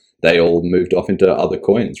crypto, they all moved off into other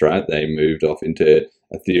coins, right? They moved off into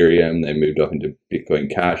Ethereum, they moved off into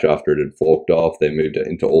Bitcoin Cash after it had forked off, they moved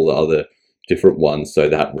into all the other different ones, so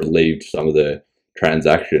that relieved some of the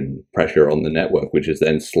transaction pressure on the network, which has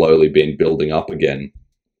then slowly been building up again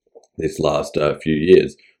this last few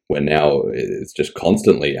years, where now it's just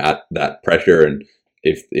constantly at that pressure. And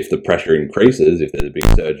if the pressure increases, if there's a big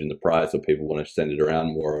surge in the price or people want to send it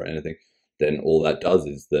around more or anything, then all that does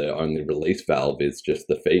is the only release valve is just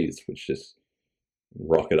the fees, which just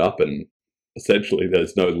rocket up, and essentially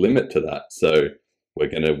there's no limit to that. So we're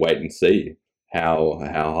going to wait and see how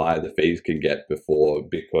high the fees can get before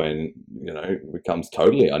Bitcoin becomes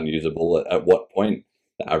totally unusable. At what point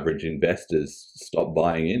the average investors stop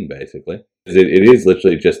buying in, basically. It is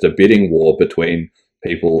literally just a bidding war between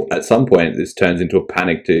people. At some point this turns into a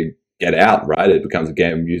panic to get out, right? It becomes a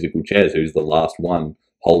game of musical chairs. Who's the last one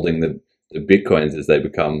holding the Bitcoins as they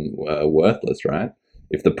become worthless, right?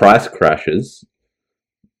 If the price crashes,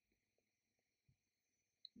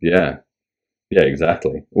 yeah,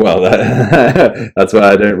 exactly. Well, that's why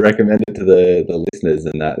I don't recommend it to the listeners,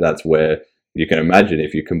 and that's where you can imagine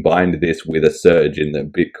if you combined this with a surge in the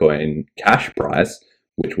Bitcoin Cash price,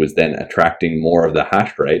 which was then attracting more of the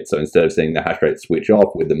hash rate. So instead of seeing the hash rate switch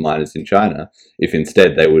off with the miners in China, if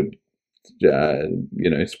instead they would,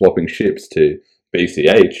 swapping ships to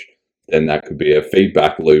BCH, then that could be a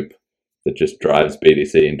feedback loop that just drives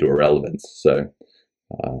BTC into irrelevance. So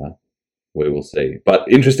we will see. But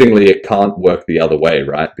interestingly, it can't work the other way,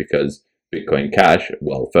 right? Because Bitcoin Cash,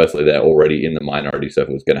 well, firstly, they're already in the minority, so if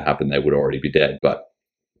it was going to happen, they would already be dead. But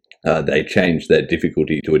they changed their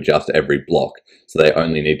difficulty to adjust every block. So they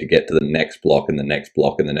only need to get to the next block and the next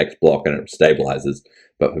block and the next block, and it stabilizes.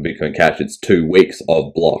 But for Bitcoin Cash, it's 2 weeks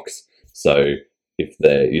of blocks. So if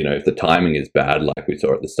the timing is bad, like we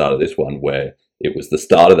saw at the start of this one, where it was the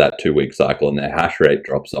start of that 2-week cycle and their hash rate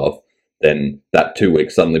drops off, then that 2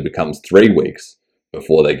 weeks suddenly becomes 3 weeks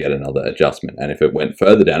before they get another adjustment. And if it went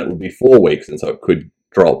further down, it would be 4 weeks. And so it could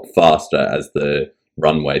drop faster as the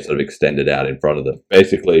runway sort of extended out in front of them.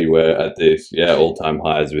 Basically, we're at this, all-time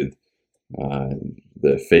highs with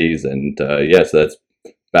the fees. And so that's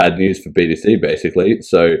bad news for BTC, basically.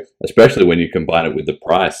 So especially when you combine it with the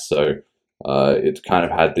price. So it's kind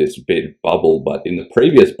of had this big bubble, but in the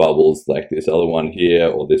previous bubbles, like this other one here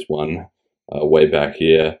or this one way back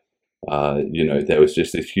here, there was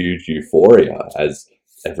just this huge euphoria as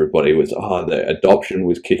everybody was, the adoption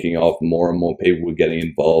was kicking off, more and more people were getting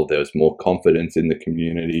involved, there was more confidence in the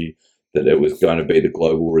community that it was going to be the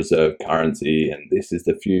global reserve currency and this is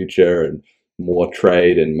the future, and more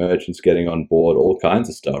trade and merchants getting on board, all kinds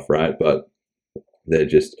of stuff, right? But they're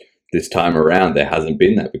just, this time around, there hasn't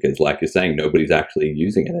been that because, like you're saying, nobody's actually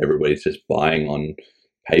using it. Everybody's just buying on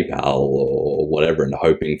PayPal or whatever and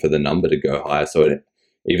hoping for the number to go higher. So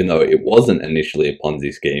even though it wasn't initially a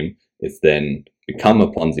Ponzi scheme, it's then become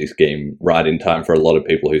a Ponzi scheme right in time for a lot of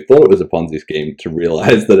people who thought it was a Ponzi scheme to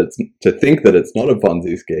realize that to think that it's not a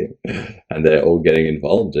Ponzi scheme, and they're all getting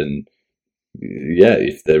involved. And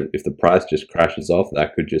if the price just crashes off,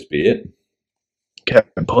 that could just be it. Get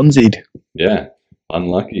Ponzi'd. Yeah.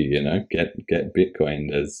 unlucky, get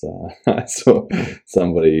Bitcoined, as I saw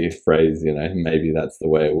somebody phrase, maybe that's the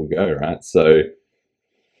way it will go, right? So,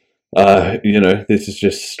 this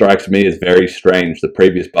just strikes me as very strange. The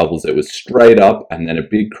previous bubbles, it was straight up and then a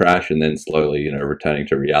big crash and then slowly, returning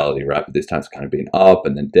to reality, right? But this time it's kind of been up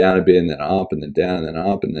and then down a bit and then up and then down and then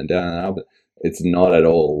up and then down and up. It's not at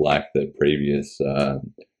all like the previous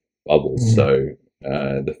bubbles. So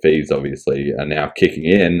the fees obviously are now kicking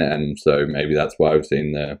in, and so maybe that's why we've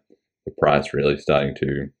seen the price really starting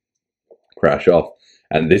to crash off.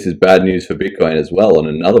 And this is bad news for Bitcoin as well on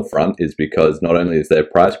another front, is because not only is their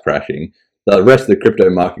price crashing, the rest of the crypto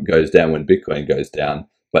market goes down when Bitcoin goes down,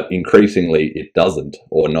 but increasingly it doesn't,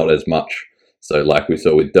 or not as much. So like we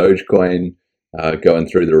saw with Dogecoin going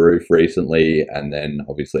through the roof recently, and then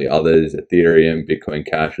obviously others, Ethereum, Bitcoin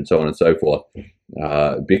Cash, and so on and so forth.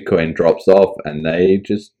 Bitcoin drops off and they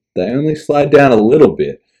only slide down a little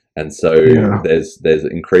bit. And so there's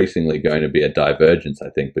increasingly going to be a divergence, I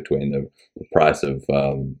think, between the price of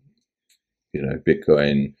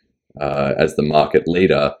Bitcoin as the market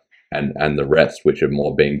leader and the rest, which are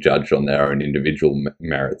more being judged on their own individual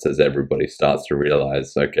merits, as everybody starts to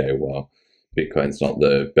realize, okay, well, Bitcoin's not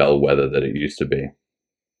the bellwether that it used to be.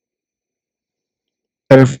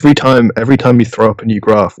 Every time you throw up a new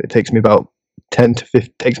graph, it takes me about 10 to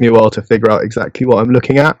 15. Takes me a while to figure out exactly what I'm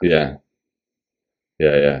looking at. Yeah.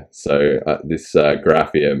 So this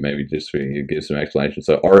graph here, maybe just to give some explanation.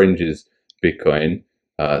 So orange is Bitcoin.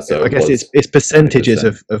 So I guess it's percentages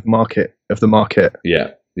of the market. Yeah.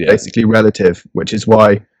 Basically relative, which is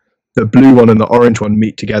why the blue one and the orange one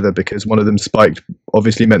meet together, because one of them spiked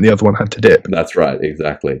obviously meant the other one had to dip. That's right.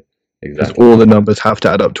 Exactly. All the numbers have to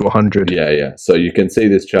add up to 100. Yeah. So you can see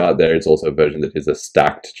this chart there. It's also a version that is a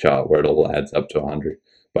stacked chart where it all adds up to 100.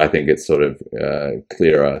 But I think it's sort of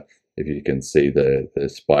clearer if you can see the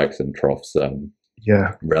spikes and troughs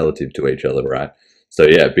relative to each other, right? So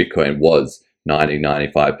Bitcoin was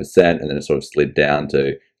 95%, and then it sort of slid down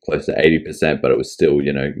to close to 80%, but it was still,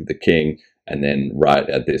 the king. And then right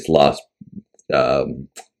at this last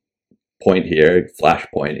point here, flash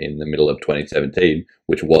point in the middle of 2017,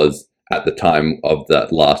 which was at the time of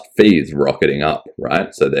that last fees rocketing up,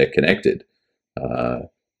 right? So they're connected.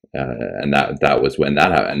 And that was when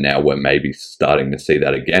that happened. And now we're maybe starting to see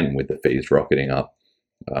that again with the fees rocketing up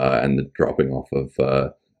and the dropping off of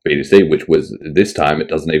BTC, which was this time it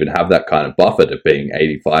doesn't even have that kind of buffer to being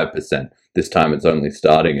 85%. This time it's only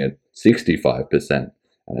starting at 65%,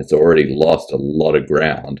 and it's already lost a lot of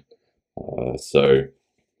ground. So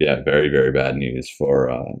very, very bad news for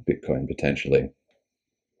Bitcoin potentially.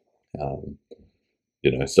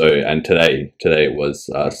 So, and today it was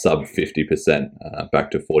sub 50%, back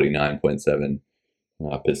to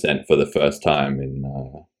 49.7% for the first time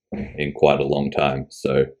in quite a long time.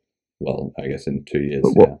 So, well, I guess in 2 years.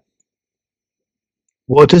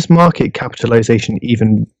 What does market capitalization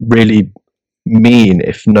even really mean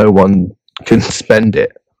if no one can spend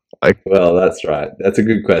it? Well, that's right. That's a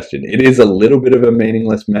good question. It is a little bit of a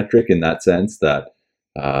meaningless metric in that sense that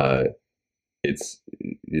it's,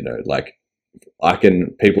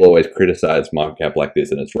 people always criticize market cap like this,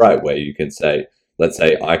 and it's right, where you can say, let's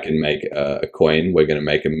say I can make a coin, we're going to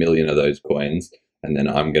make 1 million of those coins, and then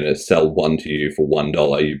I'm going to sell one to you for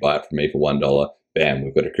 $1, you buy it from me for $1, bam,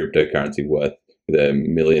 we've got a cryptocurrency worth with $1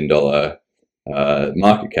 million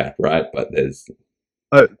market cap, right? But there's...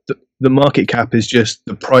 the market cap is just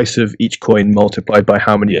the price of each coin multiplied by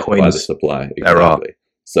how many coins by the supply, exactly. There are.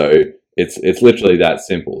 So it's literally that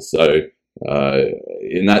simple. So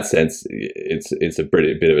in that sense, it's a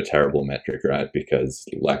bit of a terrible metric, right? Because,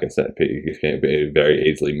 like I said, it can be very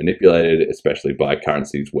easily manipulated, especially by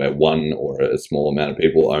currencies where one or a small amount of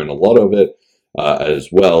people own a lot of it as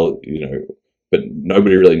well. But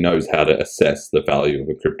nobody really knows how to assess the value of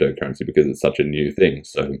a cryptocurrency because it's such a new thing.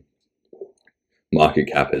 So market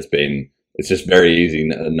cap it's just very easy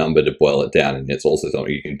a number to boil it down, and it's also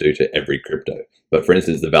something you can do to every crypto. But for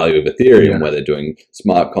instance, the value of Ethereum, where they're doing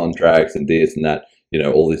smart contracts and this and that,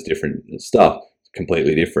 all this different stuff,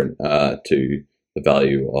 completely different to the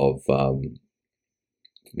value of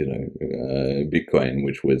Bitcoin,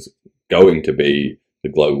 which was going to be the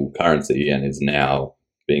global currency and is now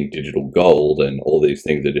being digital gold, and all these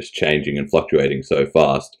things are just changing and fluctuating so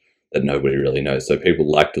fast that nobody really knows. So people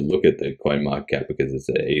like to look at the coin market cap because it's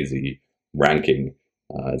an easy ranking.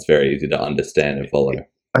 It's very easy to understand and follow.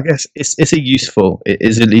 I guess it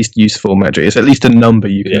is at least useful metric. It's at least a number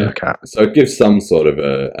you can look at. So it gives some sort of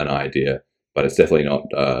an idea, but it's definitely not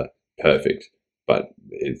perfect. But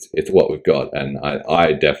it's what we've got, and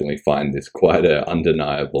I definitely find this quite an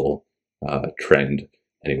undeniable trend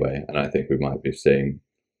anyway. And I think we might be seeing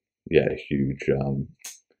huge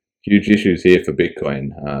issues here for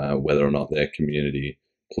Bitcoin, whether or not their community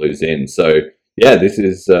clues in. So yeah, this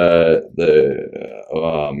is oh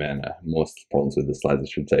man, more problems with the slides. I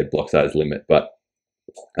should say block size limit, but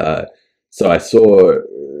so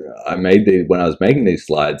I made when I was making these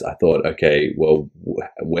slides, I thought, okay, well,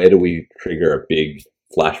 where do we trigger a big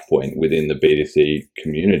flashpoint within the BTC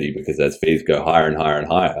community? Because as fees go higher and higher and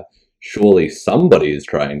higher, surely somebody is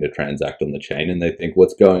trying to transact on the chain, and they think,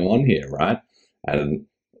 what's going on here, right? And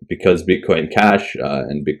because Bitcoin Cash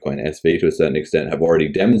and Bitcoin SV to a certain extent have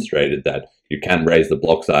already demonstrated that you can raise the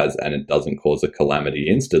block size and it doesn't cause a calamity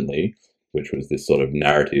instantly, which was this sort of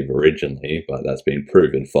narrative originally, but that's been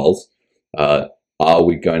proven false. Are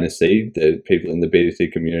we going to see the people in the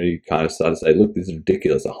BTC community kind of start to say, look, this is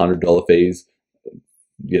ridiculous, $100 fees,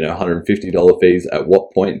 $150 fees? At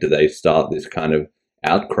what point do they start this kind of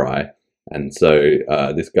outcry? And so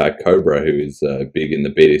this guy Cobra, who is big in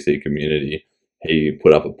the BTC community, he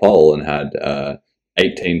put up a poll and had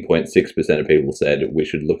 18.6% of people said we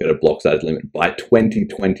should look at a block size limit by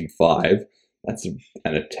 2025. That's an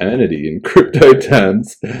eternity in crypto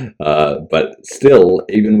terms, but still,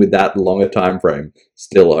 even with that longer time frame,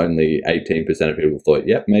 still only 18% of people thought,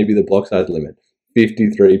 yep, maybe the block size limit.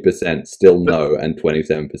 53% still no, and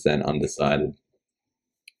 27% undecided.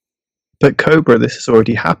 But Cobra, this has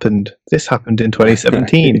already happened. This happened in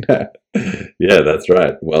 2017. Yeah, that's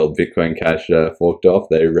right. Well, Bitcoin Cash forked off.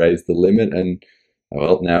 They raised the limit, and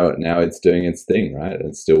well, now it's doing its thing, right?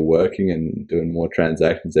 It's still working and doing more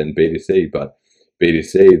transactions than BTC, but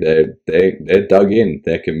BTC, they're dug in,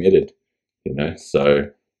 they're committed,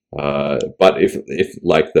 So, but if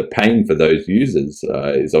like the pain for those users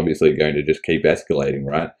is obviously going to just keep escalating,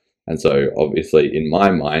 right? And so obviously in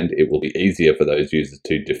my mind, it will be easier for those users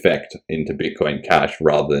to defect into Bitcoin Cash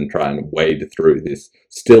rather than try and wade through this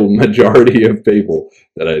still majority of people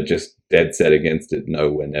that are just dead set against it. No,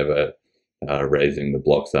 we're never raising the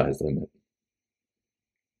block size limit.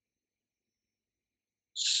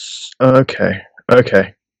 Okay.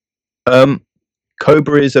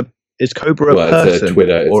 Cobra is Cobra a person? It's a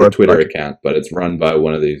Twitter account, but it's run by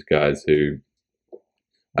one of these guys who,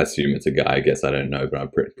 I assume it's a guy. I guess I don't know, but I'm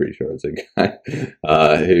pretty sure it's a guy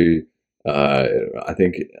who I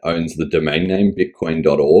think owns the domain name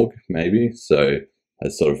Bitcoin.org, maybe. So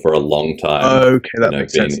has sort of for a long time, okay, that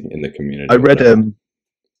makes been sense. in the community.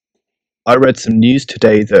 I read some news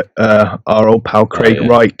today that our old pal Craig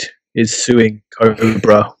Wright is suing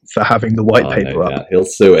Cobra for having the white paper up. He'll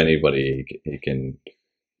sue anybody he can,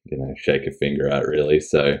 shake a finger at, really.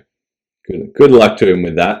 So good luck to him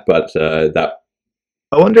with that. But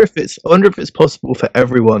I wonder if it's possible for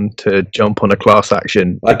everyone to jump on a class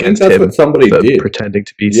action against him. What somebody did, pretending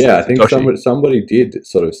to be. Yeah, I think somebody did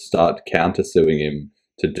sort of start countersuing him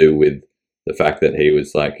to do with the fact that he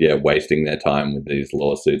was wasting their time with these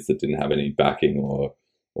lawsuits that didn't have any backing, or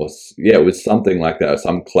it was something like that, or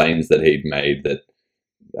some claims that he'd made that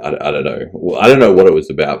I don't know. Well, I don't know what it was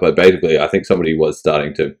about, but basically, I think somebody was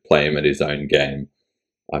starting to play him at his own game.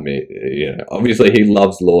 I mean, obviously he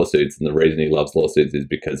loves lawsuits, and the reason he loves lawsuits is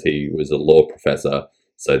because he was a law professor,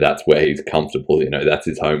 so that's where he's comfortable. That's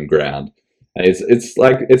his home ground, and it's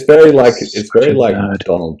very like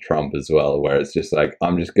Donald Trump as well, where it's just like,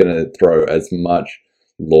 I'm just gonna throw as much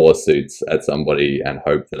lawsuits at somebody and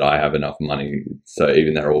hope that I have enough money, so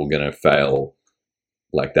even they're all gonna fail,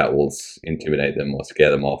 like that will intimidate them or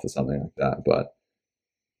scare them off or something like that, but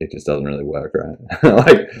it just doesn't really work, right?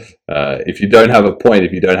 If you don't have a point,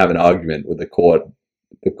 if you don't have an argument with the court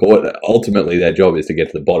ultimately their job is to get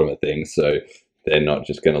to the bottom of things. So they're not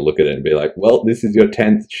just going to look at it and be like, well, this is your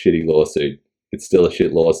 10th shitty lawsuit. It's still a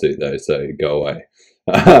shit lawsuit though, so go away.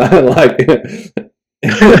 They're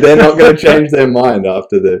not going to change their mind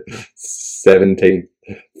after the 17th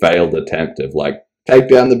failed attempt of take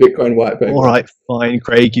down the Bitcoin white paper. All right, fine,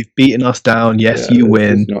 Craig, you've beaten us down. Yes, you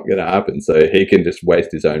win. It's not going to happen. So he can just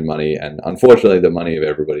waste his own money, and unfortunately the money of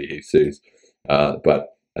everybody he sues.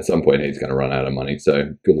 But at some point he's going to run out of money.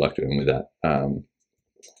 So good luck to him with that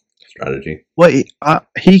strategy. Well,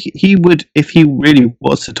 he would, if he really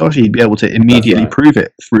was Satoshi, he'd be able to immediately prove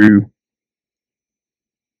it through.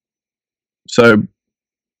 So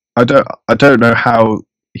I don't know how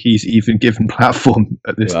he's even given platform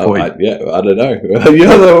at this point. I don't know.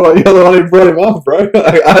 You're the one who brought him up, bro.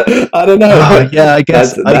 I don't know. I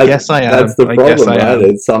guess I am. That's the problem, right?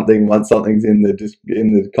 It's once something's in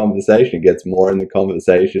the conversation, it gets more in the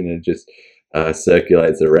conversation and just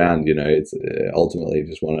circulates around. It's ultimately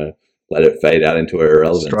just want to let it fade out into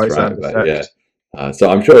irrelevance, right? But so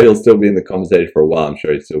I'm sure he'll still be in the conversation for a while. I'm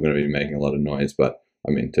sure he's still going to be making a lot of noise, but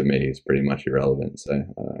I mean, to me, he's pretty much irrelevant. So I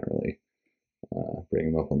don't really bring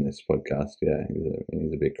him up on this podcast. Yeah,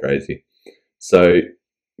 he's a bit crazy. So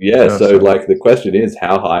like the question is,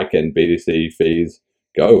 how high can BTC fees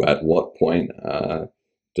go? At what point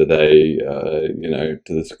do they,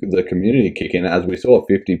 do the community kick in? As we saw,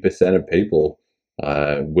 50% of people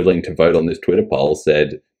willing to vote on this Twitter poll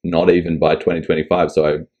said not even by 2025.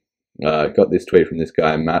 So I got this tweet from this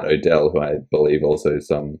guy, Matt Odell, who I believe also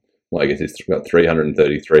I guess he's got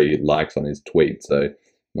 333 likes on his tweet. So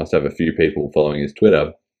must have a few people following his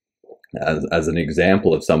Twitter as an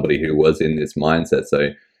example of somebody who was in this mindset.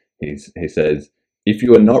 So he says, if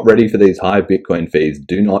you are not ready for these high Bitcoin fees,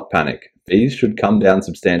 do not panic. Fees should come down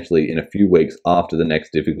substantially in a few weeks after the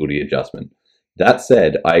next difficulty adjustment. That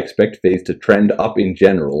said, I expect fees to trend up in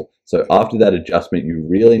general, so after that adjustment, you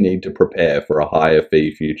really need to prepare for a higher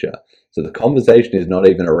fee future. So the conversation is not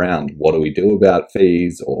even around what do we do about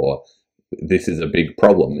fees or this is a big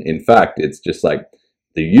problem. In fact, it's just like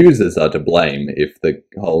the users are to blame if the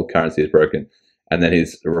whole currency is broken. And then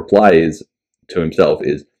his reply is to himself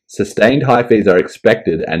is, sustained high fees are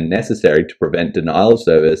expected and necessary to prevent denial of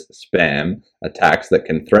service, spam, attacks that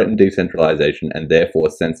can threaten decentralization and therefore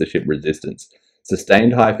censorship resistance.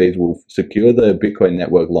 Sustained high fees will secure the Bitcoin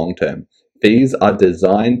network long term. Fees are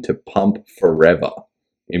designed to pump forever.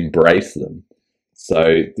 Embrace them.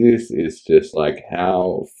 So this is just like,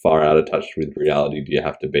 how far out of touch with reality do you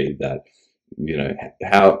have to be that,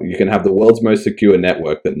 how you can have the world's most secure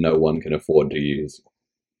network that no one can afford to use.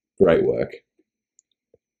 Great work.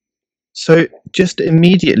 So just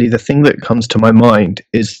immediately, the thing that comes to my mind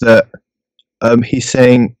is that he's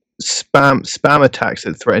saying spam attacks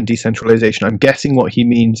that threaten decentralization. I'm guessing what he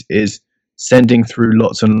means is sending through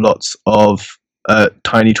lots and lots of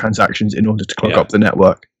tiny transactions in order to clog up the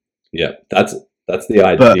network. Yeah, that's the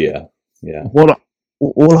idea. But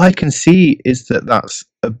all I can see is that that's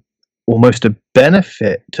almost a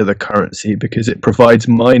benefit to the currency because it provides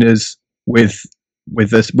miners with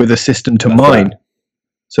a system to mine. Right.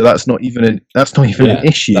 So that's not even an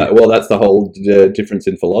issue. That's the whole difference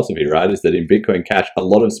in philosophy, right? Is that in Bitcoin Cash, a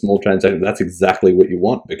lot of small transactions, that's exactly what you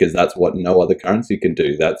want because that's what no other currency can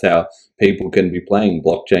do. That's how people can be playing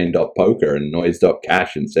blockchain.poker and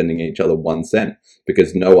noise.cash and sending each other 1 cent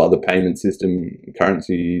because no other payment system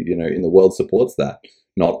currency, in the world supports that.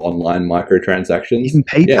 Not online microtransactions. Even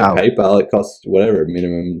PayPal. Yeah, PayPal, it costs whatever, a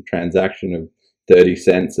minimum transaction of 30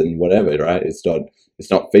 cents and whatever, right? It's not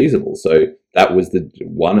feasible. So that was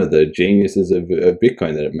one of the geniuses of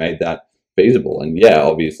Bitcoin, that it made that feasible. And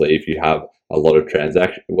obviously, if you have a lot of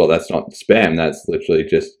transactions, well, that's not spam. That's literally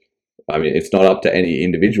just, it's not up to any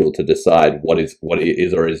individual to decide what is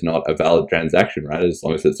or is not a valid transaction, right? As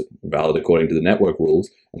long as it's valid according to the network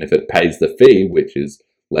rules. And if it pays the fee, which is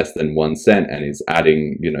less than 1 cent and is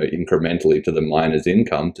adding, incrementally to the miner's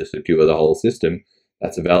income to secure the whole system,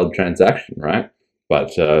 that's a valid transaction, right?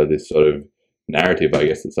 But this sort of narrative, I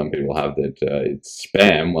guess, that some people have that it's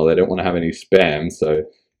spam. Well, they don't want to have any spam, so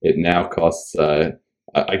it now costs. I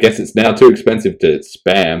guess it's now too expensive to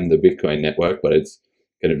spam the Bitcoin network, but it's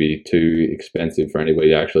going to be too expensive for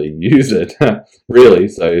anybody to actually use it, really.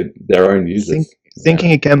 So their own users.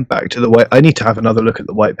 Thinking again back to the white, I need to have another look at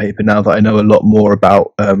the white paper now that I know a lot more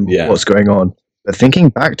about what's going on. But thinking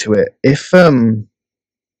back to it, if the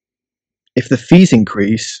fees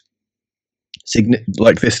increase,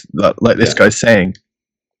 like this guy's saying,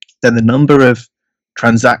 then the number of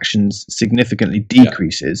transactions significantly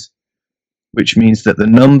decreases, which means that the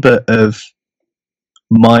number of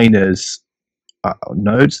miners,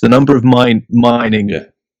 nodes, the number of mining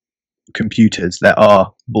computers there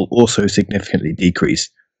will also significantly decrease,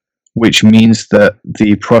 which means that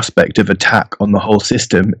the prospect of attack on the whole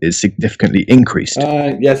system is significantly increased.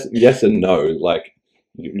 Yes and no. Like,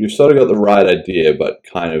 you've sort of got the right idea, but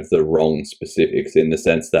kind of the wrong specifics, in the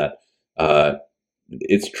sense that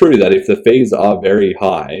it's true that if the fees are very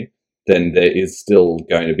high, then there is still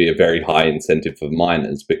going to be a very high incentive for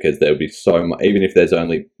miners, because there'll be so much, even if there's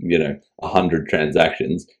only 100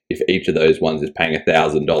 transactions, if each of those ones is paying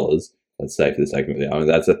 $1,000, let's say for the sake of it,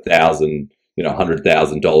 that's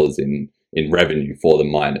 $100,000 in revenue for the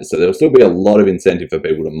miners. So there'll still be a lot of incentive for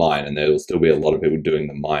people to mine, and there will still be a lot of people doing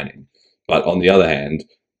the mining. But on the other hand,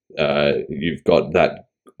 you've got that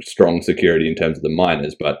strong security in terms of the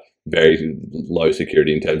miners, but very low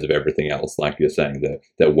security in terms of everything else. Like you're saying,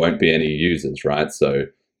 there won't be any users, right? So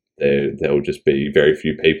there will just be very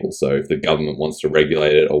few people. So if the government wants to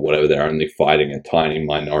regulate it or whatever, they're only fighting a tiny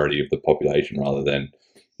minority of the population rather than,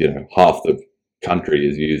 half the country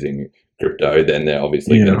is using crypto. Then they're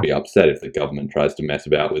obviously going to be upset if the government tries to mess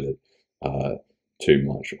about with it too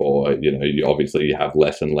much. Or, you have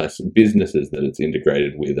less and less businesses that it's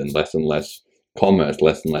integrated with, and less commerce,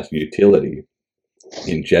 less and less utility.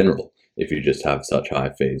 in general if you just have such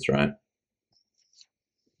high fees, right?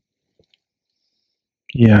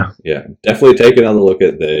 Yeah. Yeah, definitely take another look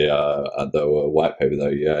at the white paper though.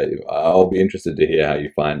 Yeah, I'll be interested to hear how you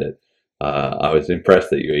find it. I was impressed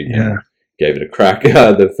that you even gave it a crack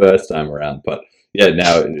the first time around. But yeah,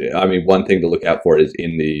 now I mean, one thing to look out for is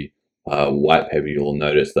in the white paper. You'll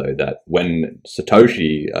notice though that when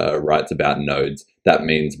Satoshi writes about nodes, that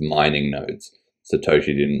means mining nodes. Satoshi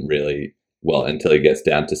didn't really until he gets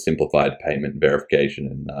down to simplified payment verification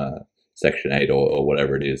in Section 8 or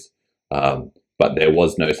whatever it is. But there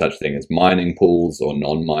was no such thing as mining pools or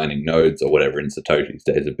non-mining nodes or whatever in Satoshi's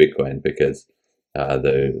days of Bitcoin because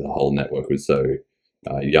the whole network was so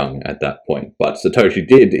young at that point. But Satoshi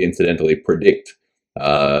did incidentally predict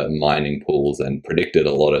mining pools and predicted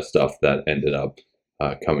a lot of stuff that ended up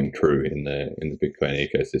coming true in the Bitcoin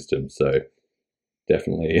ecosystem. So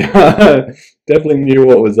definitely definitely knew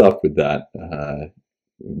what was up with that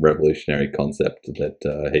revolutionary concept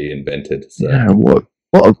that he invented. So. Yeah, what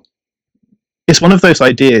it's one of those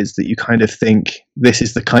ideas that you kind of think this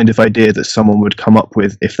is the kind of idea that someone would come up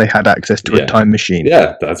with if they had access to a time machine.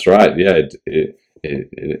 Yeah, that's right. Yeah,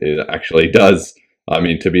 it actually does. I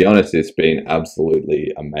mean, to be honest, it's been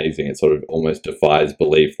absolutely amazing. It sort of almost defies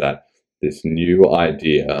belief that this new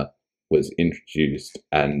idea was introduced,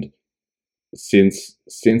 and since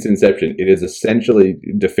inception, it has essentially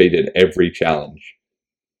defeated every challenge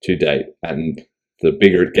to date. And the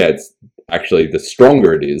bigger it gets, actually, the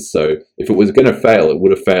stronger it is. So if it was going to fail, it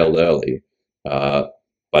would have failed early.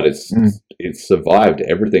 But it's survived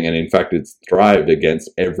everything, and in fact, it's thrived against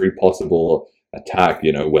every possible attack.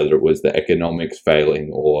 You know, whether it was the economics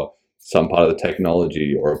failing, or some part of the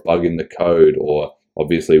technology, or a bug in the code, or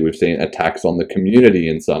obviously we've seen attacks on the community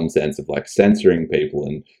in some sense of like censoring people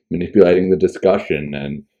and manipulating the discussion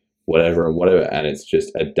and whatever. And it's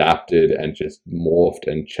just adapted and just morphed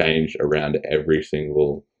and changed around every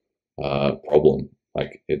single problem.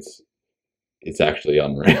 Like it's actually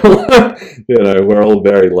unreal. You know, we're all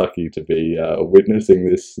very lucky to be witnessing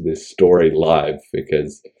this story live,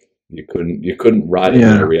 because you couldn't write it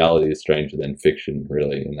in a reality is stranger than fiction,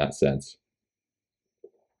 really, in that sense.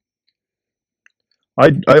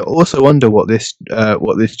 I also wonder what this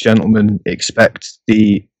gentleman expects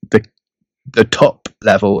the top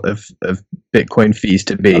level of Bitcoin fees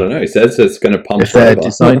to be. I don't know. He says it's going to pump if they're forever.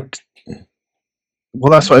 Designed.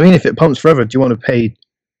 Well, that's what I mean. If it pumps forever, do you want to pay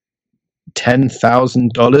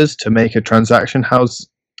 $10,000 to make a transaction? How's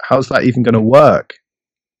that even going to work?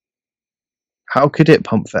 How could it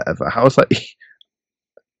pump forever? How's that?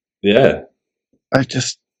 Yeah.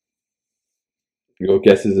 Your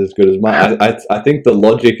guess is as good as mine. I think the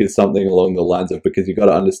logic is something along the lines of, because you've got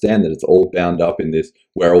to understand that it's all bound up in this,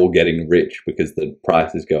 we're all getting rich because the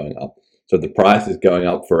price is going up. So if the price is going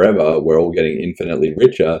up forever, we're all getting infinitely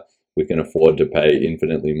richer. We can afford to pay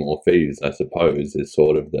infinitely more fees, I suppose, is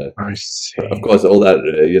sort of the... I see. Of course, all that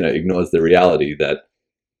ignores the reality that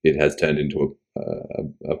it has turned into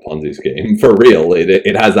a Ponzi scheme. For real,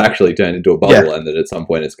 it has actually turned into a bubble, and that at some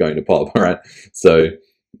point it's going to pop, right? So...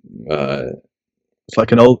 it's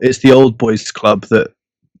like it's the old boys club that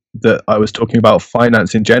I was talking about,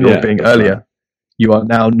 finance in general being earlier. Right. You are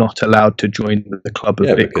now not allowed to join the club of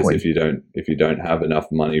Bitcoin. Because if you don't have enough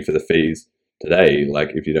money for the fees today,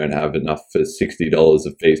 like if you don't have enough for $60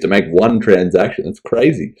 of fees to make one transaction, that's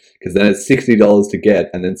crazy, because then it's $60 to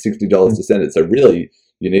get and then $60 to send it. So really,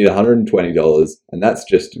 you need $120, and that's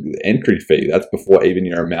just the entry fee. That's before even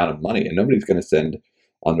your amount of money, and nobody's going to send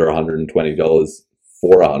under $120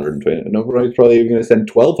 for $120. Nobody's probably even going to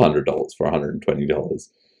send $1,200 for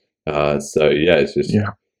 $120. So yeah,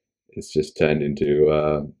 it's just turned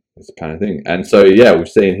into this kind of thing. And so yeah, we've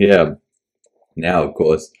seen here now, of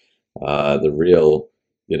course, the real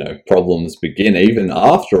problems begin even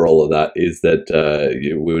after all of that. Is that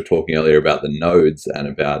we were talking earlier about the nodes and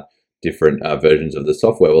about different versions of the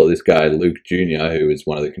software. Well, this guy Luke Jr., who is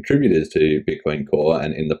one of the contributors to Bitcoin Core,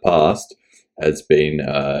 and in the past has been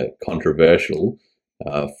controversial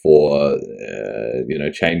for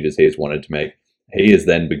changes he's wanted to make. He has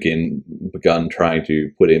then begun trying to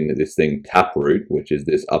put in this thing Taproot, which is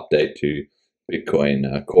this update to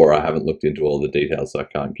Bitcoin Core. I haven't looked into all the details, so I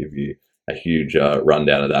can't give you a huge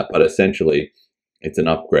rundown of that. But essentially, it's an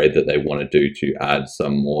upgrade that they want to do to add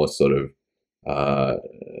some more sort of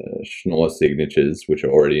Schnorr signatures, which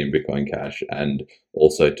are already in Bitcoin Cash, and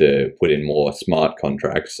also to put in more smart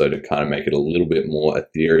contracts, so to kind of make it a little bit more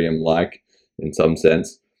Ethereum-like in some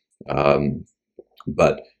sense.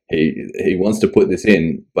 But he wants to put this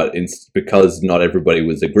in, but because not everybody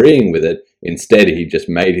was agreeing with it, instead he just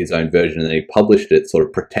made his own version and he published it, sort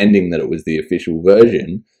of pretending that it was the official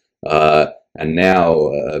version. And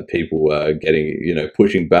now people are getting,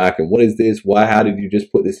 pushing back. And what is this? Why? How did you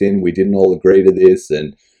just put this in? We didn't all agree to this.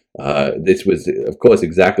 And this was, of course,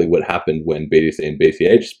 exactly what happened when BTC and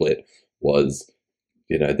BCH split. Was,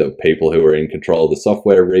 the people who were in control of the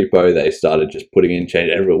software repo, they started just putting in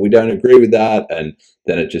change. Everyone, we don't agree with that. And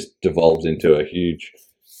then it just devolves into a huge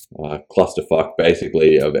clusterfuck,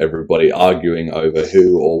 basically, of everybody arguing over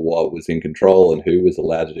who or what was in control and who was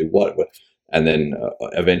allowed to do what. And then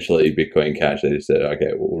eventually Bitcoin Cash, they just said,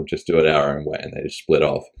 okay, we'll just do it our own way. And they just split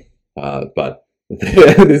off. But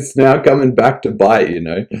it's now coming back to bite,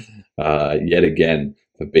 yet again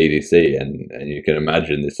for BTC. And you can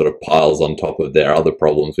imagine this sort of piles on top of their other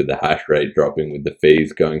problems with the hash rate dropping, with the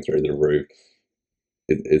fees going through the roof.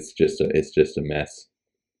 It's just a mess.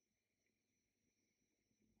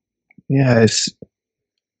 Yeah,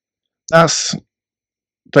 that's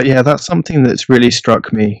something that's really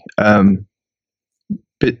struck me.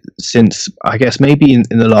 But since, I guess, maybe in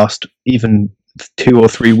the last even 2 or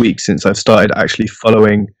 3 weeks since I've started actually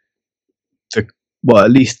following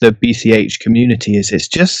at least the BCH community, it's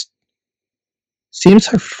just seems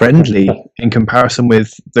so friendly in comparison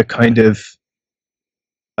with the kind of,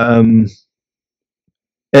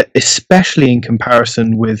 especially in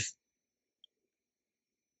comparison with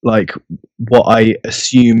like what I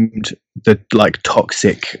assumed the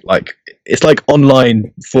toxic, it's like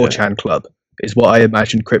online 4chan club is what I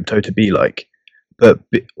imagined crypto to be like. But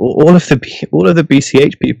all of the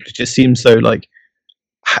BCH people just seem so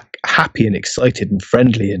happy and excited and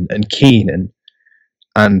friendly and keen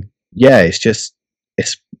and yeah,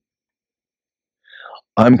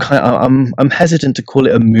 I'm hesitant to call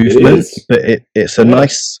it a movement, but it's a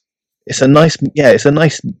nice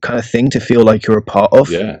kind of thing to feel like you're a part of.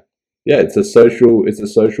 It's a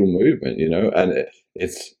social movement, and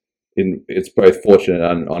it's both fortunate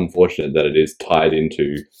and unfortunate that it is tied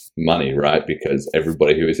into money, right? Because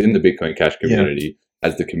everybody who is in the Bitcoin Cash community,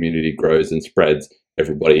 as the community grows and spreads,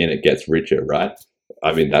 everybody in it gets richer, right?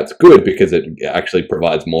 I mean, that's good because it actually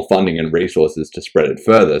provides more funding and resources to spread it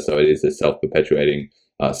further. So it is a self-perpetuating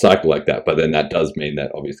cycle like that. But then that does mean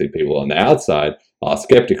that obviously people on the outside are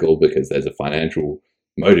skeptical because there's a financial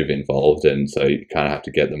motive involved. And so you kind of have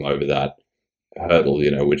to get them over that hurdle,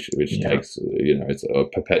 which takes, it's a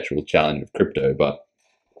perpetual challenge of crypto. But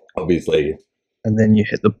obviously... And then you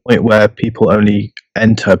hit the point where people only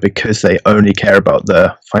enter because they only care about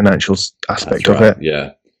the financial aspect of it.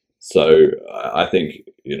 Yeah. So I think,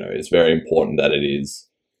 it's very important that it is,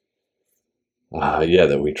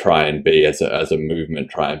 that we try and be, as a movement,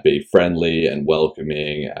 try and be friendly and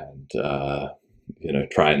welcoming and,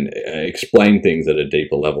 try and explain things at a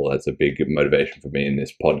deeper level. That's a big motivation for me in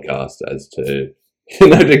this podcast, as to,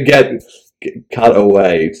 to cut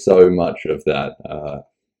away so much of that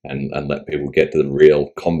and let people get to the real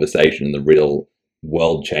conversation, the real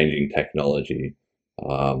world-changing technology.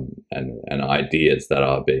 And ideas that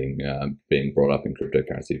are being brought up in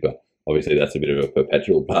cryptocurrency. But obviously that's a bit of a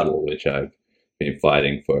perpetual battle, which I've been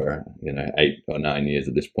fighting for 8 or 9 years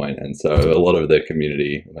at this point. And so a lot of the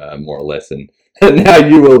community, more or less, and now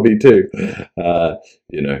you will be too,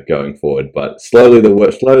 going forward. But slowly the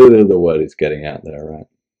word is getting out there, right?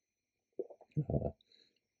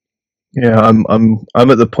 I'm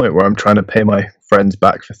at the point where I'm trying to pay my friends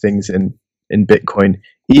back for things in Bitcoin,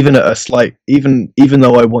 even at a slight, even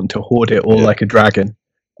though I want to hoard it all like a dragon.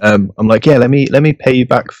 I'm like, let me pay you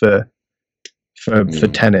back for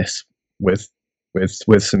tennis with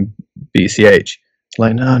some BCH. It's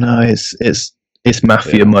like, no, it's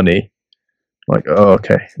mafia money. Like, oh,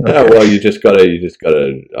 okay. Yeah, well, you just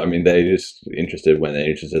gotta. I mean, they're just interested when they're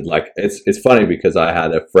interested. Like, it's funny because I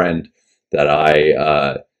had a friend that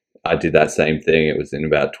I did that same thing. It was in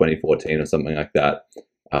about 2014 or something like that.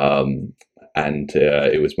 And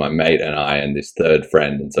it was my mate and I and this third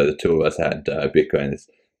friend, and so the two of us had Bitcoin. This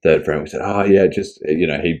third friend, we said, oh yeah, just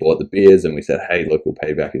he bought the beers, and we said, hey, look, we'll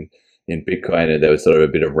pay back in Bitcoin. And there was sort of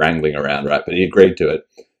a bit of wrangling around, right? But he agreed to it,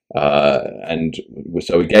 and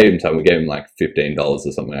so we gave him time. We gave him like $15 or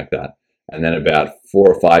something like that. And then about 4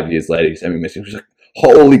 or 5 years later, he sent me a message. He was like,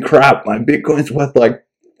 holy crap, my Bitcoin's worth like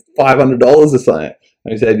 $500 or something.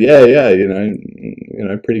 And he said, yeah,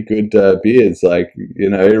 pretty good beers, like,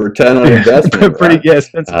 return on investment. Pretty, right?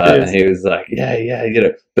 Expensive beers. And he was like, yeah.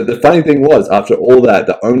 But the funny thing was, after all that,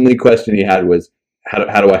 the only question he had was, how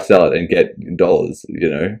do I sell it and get dollars,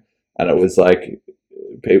 And it was like,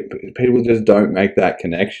 people just don't make that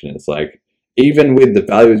connection. It's like, even with the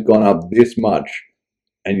value has gone up this much,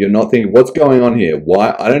 and you're not thinking, what's going on here?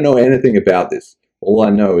 Why? I don't know anything about this. All I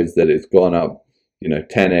know is that it's gone up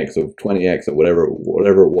 10x or 20x or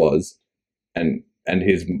whatever it was, and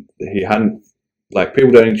he hadn't like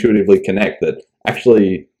people don't intuitively connect that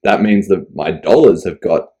actually that means that my dollars have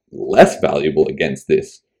got less valuable against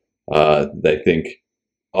this. They think,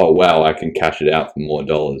 oh wow, I can cash it out for more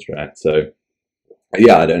dollars, right? So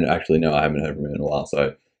yeah, I don't actually know. I haven't heard from him in a while,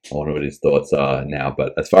 so I wonder what his thoughts are now.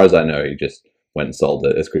 But as far as I know, he just went and sold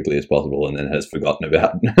it as quickly as possible, and then has forgotten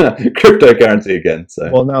about cryptocurrency again. So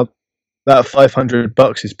well, now that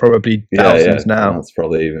 $500 is probably thousands now. That's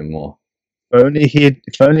probably even more.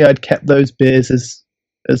 If only I'd kept those beers as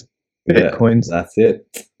bitcoins. Yeah, that's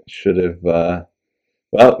it. Should have.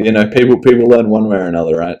 Well, people learn one way or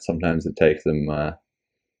another, right? Sometimes it takes them a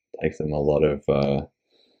lot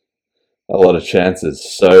of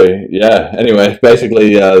chances. So yeah. Anyway,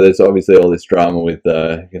 basically, there's obviously all this drama with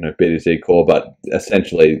BTC Core, but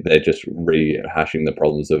essentially they're just rehashing the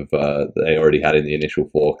problems of they already had in the initial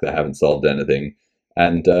fork. They haven't solved anything,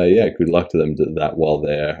 and good luck to them to that while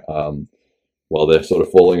they're sort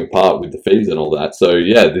of falling apart with the fees and all that. So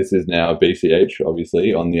yeah, this is now BCH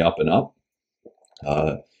obviously on the up and up.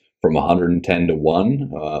 From 110 to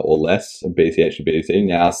 1 or less BCH to BTC,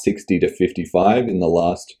 now 60 to 55 in the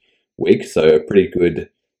last week, so a pretty good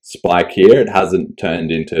spike here. It hasn't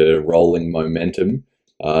turned into rolling momentum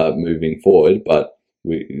moving forward, but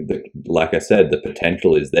like I said, the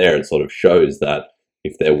potential is there. It sort of shows that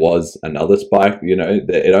if there was another spike,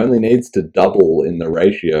 it only needs to double in the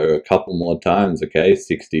ratio a couple more times, okay?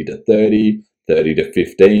 60 to 30, 30 to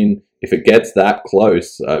 15. If it gets that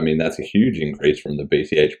close, I mean, that's a huge increase from the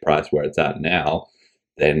BCH price where it's at now.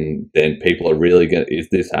 Then people are really going to, is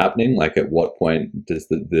this happening? Like at what point does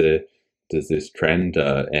does this trend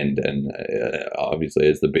end? And obviously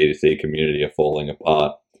as the BTC community are falling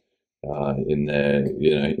apart in their,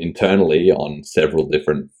 internally on several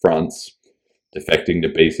different fronts, defecting to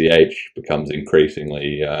BCH becomes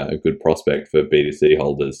increasingly a good prospect for BTC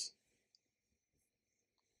holders.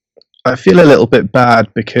 I feel a little bit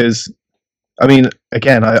bad because, I mean,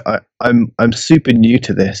 again, I'm super new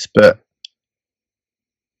to this, but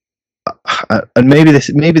and maybe this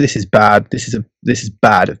is bad. This is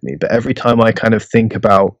bad of me. But every time I kind of think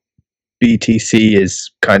about BTC is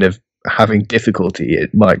kind of having difficulty,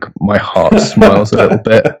 my heart smiles a little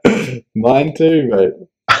bit. Mine too, mate.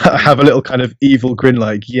 I have a little kind of evil grin,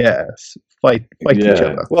 like, yes, fight each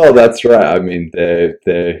other. Well, that's right. I mean,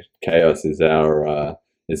 their chaos is our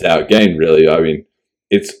gain, really. I mean,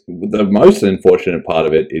 it's the most unfortunate part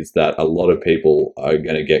of it is that a lot of people are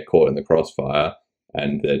going to get caught in the crossfire,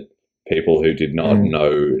 and that people who did not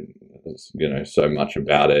know, so much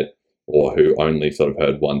about it, or who only sort of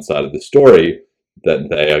heard one side of the story, that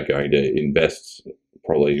they are going to invest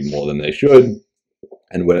probably more than they should,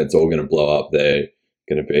 and when it's all going to blow up, they're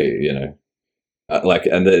going to be,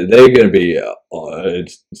 and they're going to be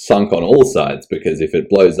sunk on all sides, because if it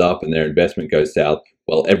blows up and their investment goes south,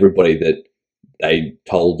 well, everybody that they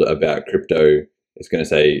told about crypto is going to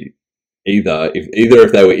say either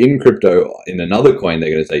if they were in crypto in another coin,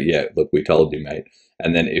 they're going to say, yeah, look, we told you, mate.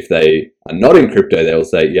 And then if they are not in crypto, they will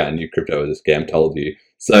say, yeah, I knew crypto was a scam, told you.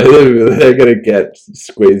 So they're going to get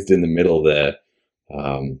squeezed in the middle there.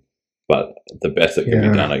 But the best that can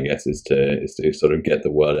be done, I guess, is to sort of get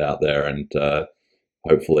the word out there, and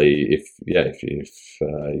hopefully, if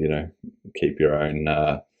you keep your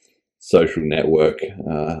own social network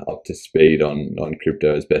up to speed on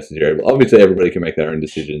crypto as best as you're able. Obviously, everybody can make their own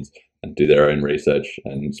decisions and do their own research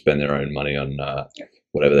and spend their own money on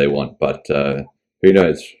whatever they want. But who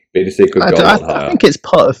knows? BTC could go a lot higher. I think it's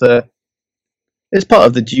part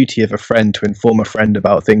of the duty of a friend to inform a friend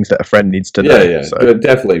about things that a friend needs to know. Yeah, so.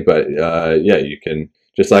 Definitely. But you can,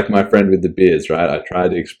 just like my friend with the beers, right? I tried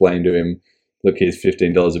to explain to him, look, here's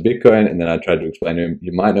 $15 of Bitcoin, and then I tried to explain to him,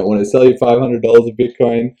 you might not want to sell you $500 of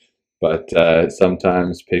Bitcoin, but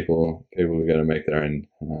sometimes people are going to make their own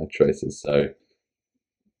choices. So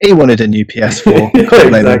he wanted a new PS4.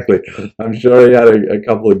 Exactly. I'm sure he had a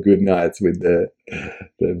couple of good nights with the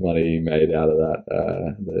money he made out of that,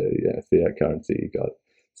 the fiat currency he got.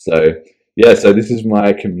 So so this is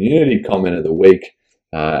my community comment of the week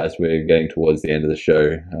as we're getting towards the end of the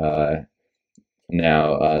show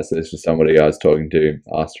now. So this was somebody I was talking to,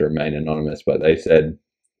 asked to remain anonymous, but they said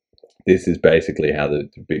this is basically how the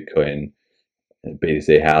Bitcoin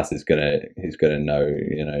BTC house is gonna know,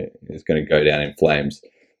 is gonna go down in flames.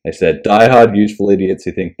 They said, die-hard useful idiots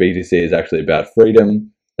who think BTC is actually about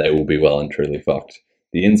freedom, they will be well and truly fucked.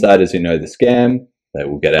 The insiders who know the scam, they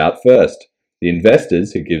will get out first. The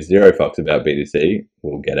investors who give zero fucks about BTC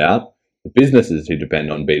will get out. The businesses who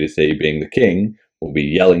depend on BTC being the king will be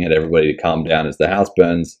yelling at everybody to calm down as the house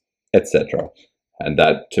burns, etc. And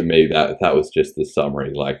that, to me, that was just the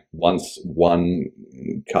summary. Like, once one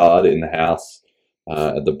card in the house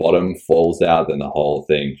at the bottom falls out, then the whole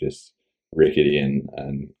thing just rickety and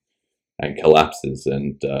collapses.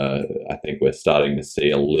 And I think we're starting to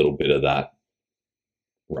see a little bit of that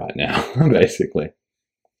right now, basically.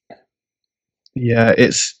 Yeah,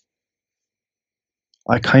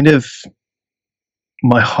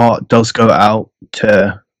 my heart does go out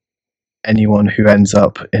to anyone who ends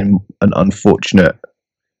up in an unfortunate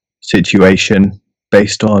situation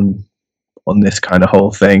based on this kind of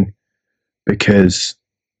whole thing, because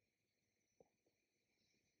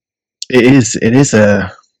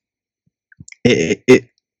it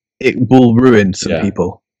will ruin some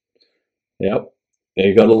people. Yep.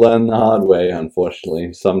 You got to learn the hard way,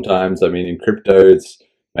 unfortunately. Sometimes, I mean, in crypto, it's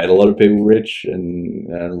made a lot of people rich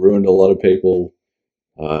and ruined a lot of people,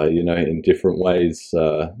 in different ways.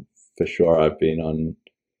 For sure, I've been on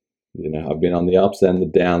the ups and the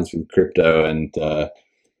downs with crypto, and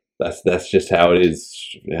that's just how it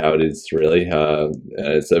is. How it is, really.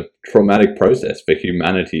 It's a traumatic process for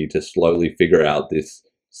humanity to slowly figure out this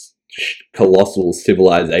colossal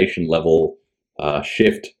civilization level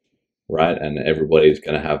shift. Right, and everybody's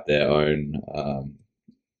going to have their own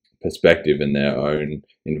perspective and their own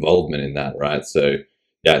involvement in that, right? So,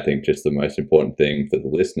 yeah, I think just the most important thing for the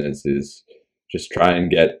listeners is just try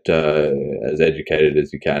and get as educated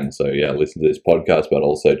as you can. So, yeah, listen to this podcast, but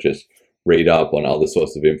also just read up on other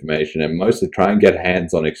sources of information, and mostly try and get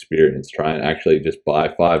hands-on experience. Try and actually just buy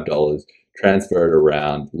 $5, transfer it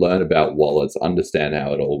around, learn about wallets, understand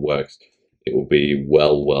how it all works. It will be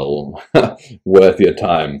well worth your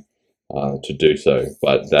time. To do so,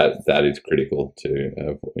 but that is critical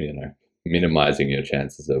to minimizing your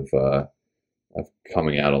chances of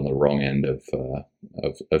coming out on the wrong end of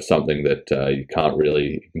something that you can't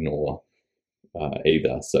really ignore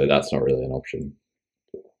either. So that's not really an option.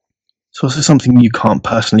 It's also something you can't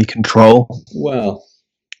personally control. Well,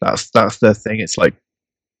 that's the thing. It's like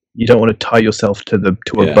you don't want to tie yourself to a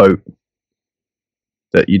boat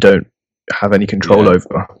that you don't have any control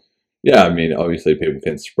over. Yeah, I mean, obviously people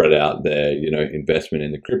can spread out their, investment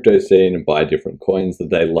in the crypto scene and buy different coins that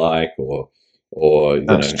they like, or and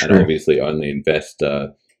obviously only invest,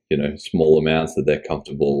 small amounts that they're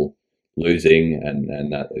comfortable losing,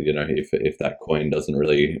 and that, if that coin doesn't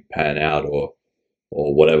really pan out or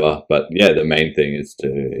whatever. But yeah, the main thing is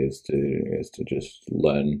to just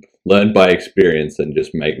learn by experience and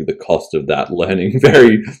just make the cost of that learning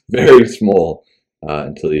very, very small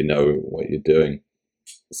until you know what you're doing.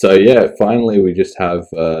 So yeah, finally we just have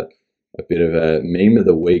a bit of a meme of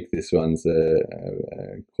the week. This one's a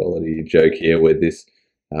quality joke here with this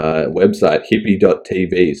website,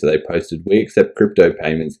 hippie.tv. So they posted, "We accept crypto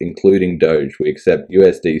payments, including Doge. We accept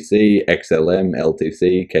USDC, XLM,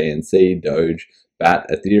 LTC, KNC, Doge, BAT,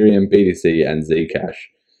 Ethereum, BTC, and Zcash."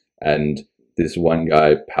 And this one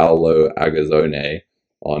guy, Paolo Agazzone,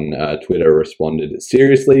 on Twitter responded,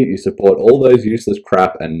 "Seriously, you support all those useless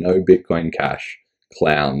crap and no Bitcoin Cash?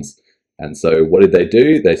 Clowns." And so what did they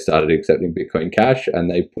do? They started accepting Bitcoin Cash, and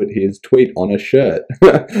they put his tweet on a shirt,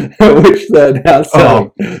 which they're now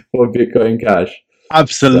selling for Bitcoin Cash.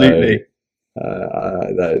 Absolutely. So,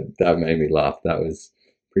 that made me laugh. That was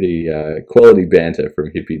pretty quality banter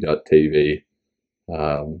from hippie.tv.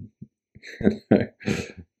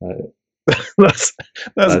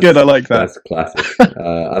 That's good. I like that. That's classic.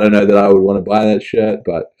 I don't know that I would want to buy that shirt,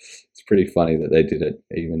 but it's pretty funny that they did it,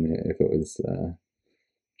 even if it was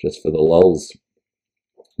just for the lols.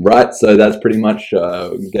 Right, so that's pretty much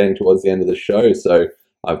getting towards the end of the show. So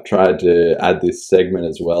I've tried to add this segment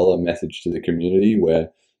as well, a message to the community, where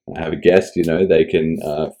I have a guest, they can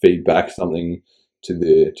feed back something to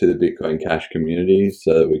the Bitcoin Cash community,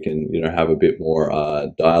 so that we can, have a bit more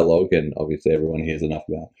dialogue, and obviously everyone hears enough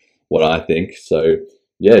about what I think. So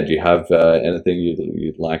yeah, do you have anything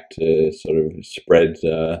you'd like to sort of spread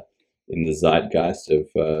in the zeitgeist of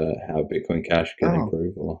how Bitcoin Cash can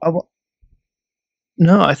improve? Or?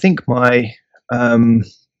 No, I think I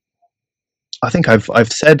think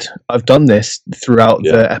I've done this throughout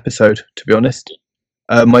the episode. To be honest,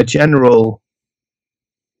 my general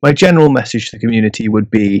message to the community would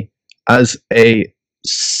be, as a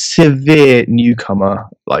severe newcomer,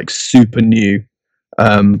 like super new,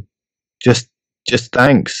 just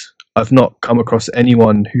thanks. I've not come across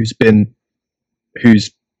anyone who's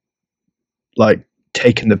like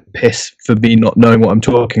taken the piss for me not knowing what I'm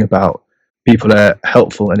talking about. People are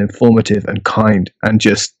helpful and informative and kind, and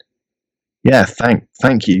just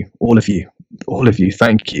thank you, all of you,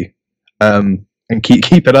 thank you, and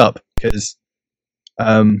keep it up, because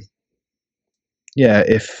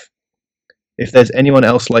if there's anyone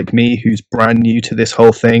else like me who's brand new to this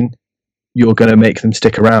whole thing, you're going to make them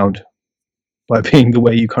stick around by being the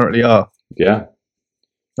way you currently are. Yeah,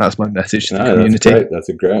 That's my message to the No, community. that's great. That's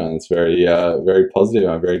a great one. It's very, very positive.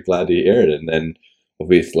 I'm very glad to hear it. And then,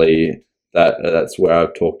 obviously, that's where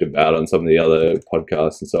I've talked about on some of the other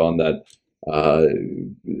podcasts and so on that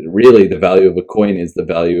really the value of a coin is the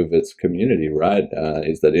value of its community, right?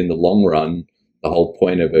 Is that in the long run, the whole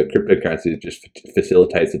point of a cryptocurrency just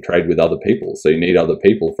facilitates a trade with other people. So you need other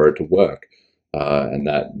people for it to work, and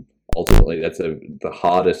that ultimately that's the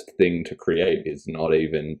hardest thing to create is not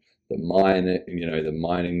even the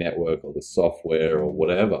mining network or the software or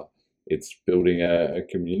whatever. It's building a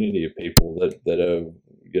community of people that are,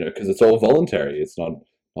 because it's all voluntary. It's not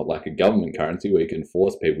like a government currency where you can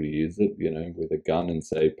force people to use it, with a gun and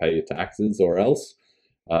say pay your taxes or else.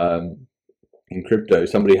 In crypto,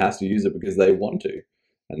 somebody has to use it because they want to,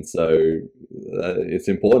 and so it's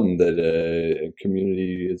important that a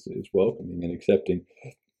community is welcoming and accepting,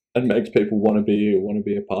 and makes people want to be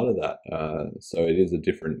a part of that. So it is a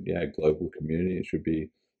different, global community. It should be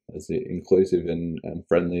as inclusive and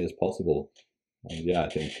friendly as possible. And I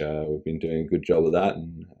think we've been doing a good job of that,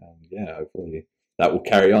 and hopefully that will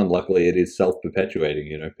carry on. Luckily, it is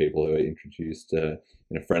self-perpetuating. People who are introduced in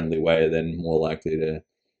a friendly way are then more likely to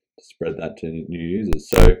spread that to new users.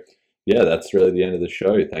 So that's really the end of the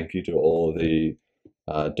show. Thank you to all the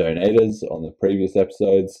donators on the previous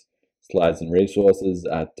episodes. Slides and resources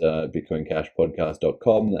at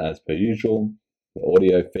bitcoincashpodcast.com as per usual. The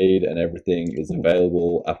audio feed and everything is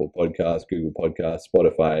available: Apple Podcasts, Google Podcasts,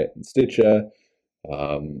 Spotify, and Stitcher.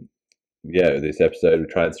 This episode we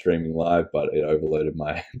tried streaming live, but it overloaded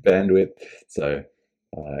my bandwidth. So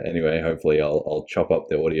anyway, hopefully I'll chop up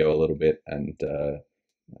the audio a little bit and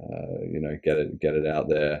get it out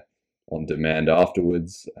there on demand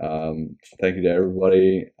afterwards. Thank you to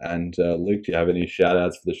everybody. And Luke, do you have any shout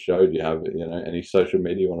outs for the show? Do you have any social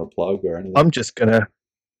media you want to plug or anything? I'm just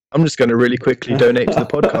gonna really quickly donate to the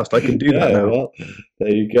podcast. I can do that now. Well,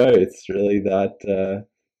 there you go. It's really that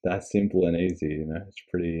simple and easy. It's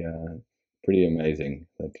pretty amazing.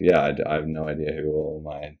 But I have no idea who all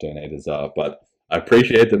my donators are, but I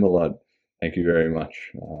appreciate them a lot. Thank you very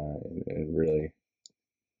much. It really.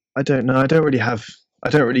 I don't know. I don't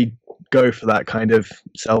really go for that kind of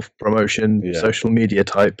self-promotion, social media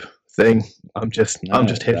type thing. I'm just here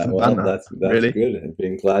for the banner. That's really good. I've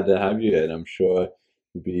been glad to have you, and I'm sure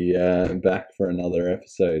you'll be back for another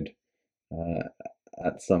episode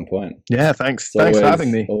at some point. Yeah, thanks. Thanks for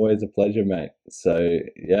having me. Always a pleasure, mate. So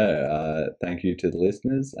thank you to the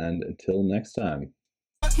listeners, and until next time.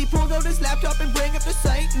 He pulled out his laptop and bring up the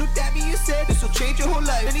site. Looked at me and said, "This will change your whole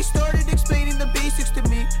life." Then he started explaining the basics to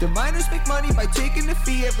me. The miners make money by taking a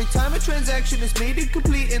fee every time a transaction is made and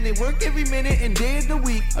complete, and they work every minute and day of the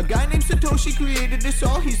week. A guy named Satoshi created this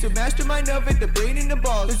all. He's the mastermind of it, the brain and the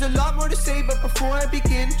balls. There's a lot more to say, but before I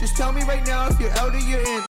begin, just tell me right now if you're out or you're in.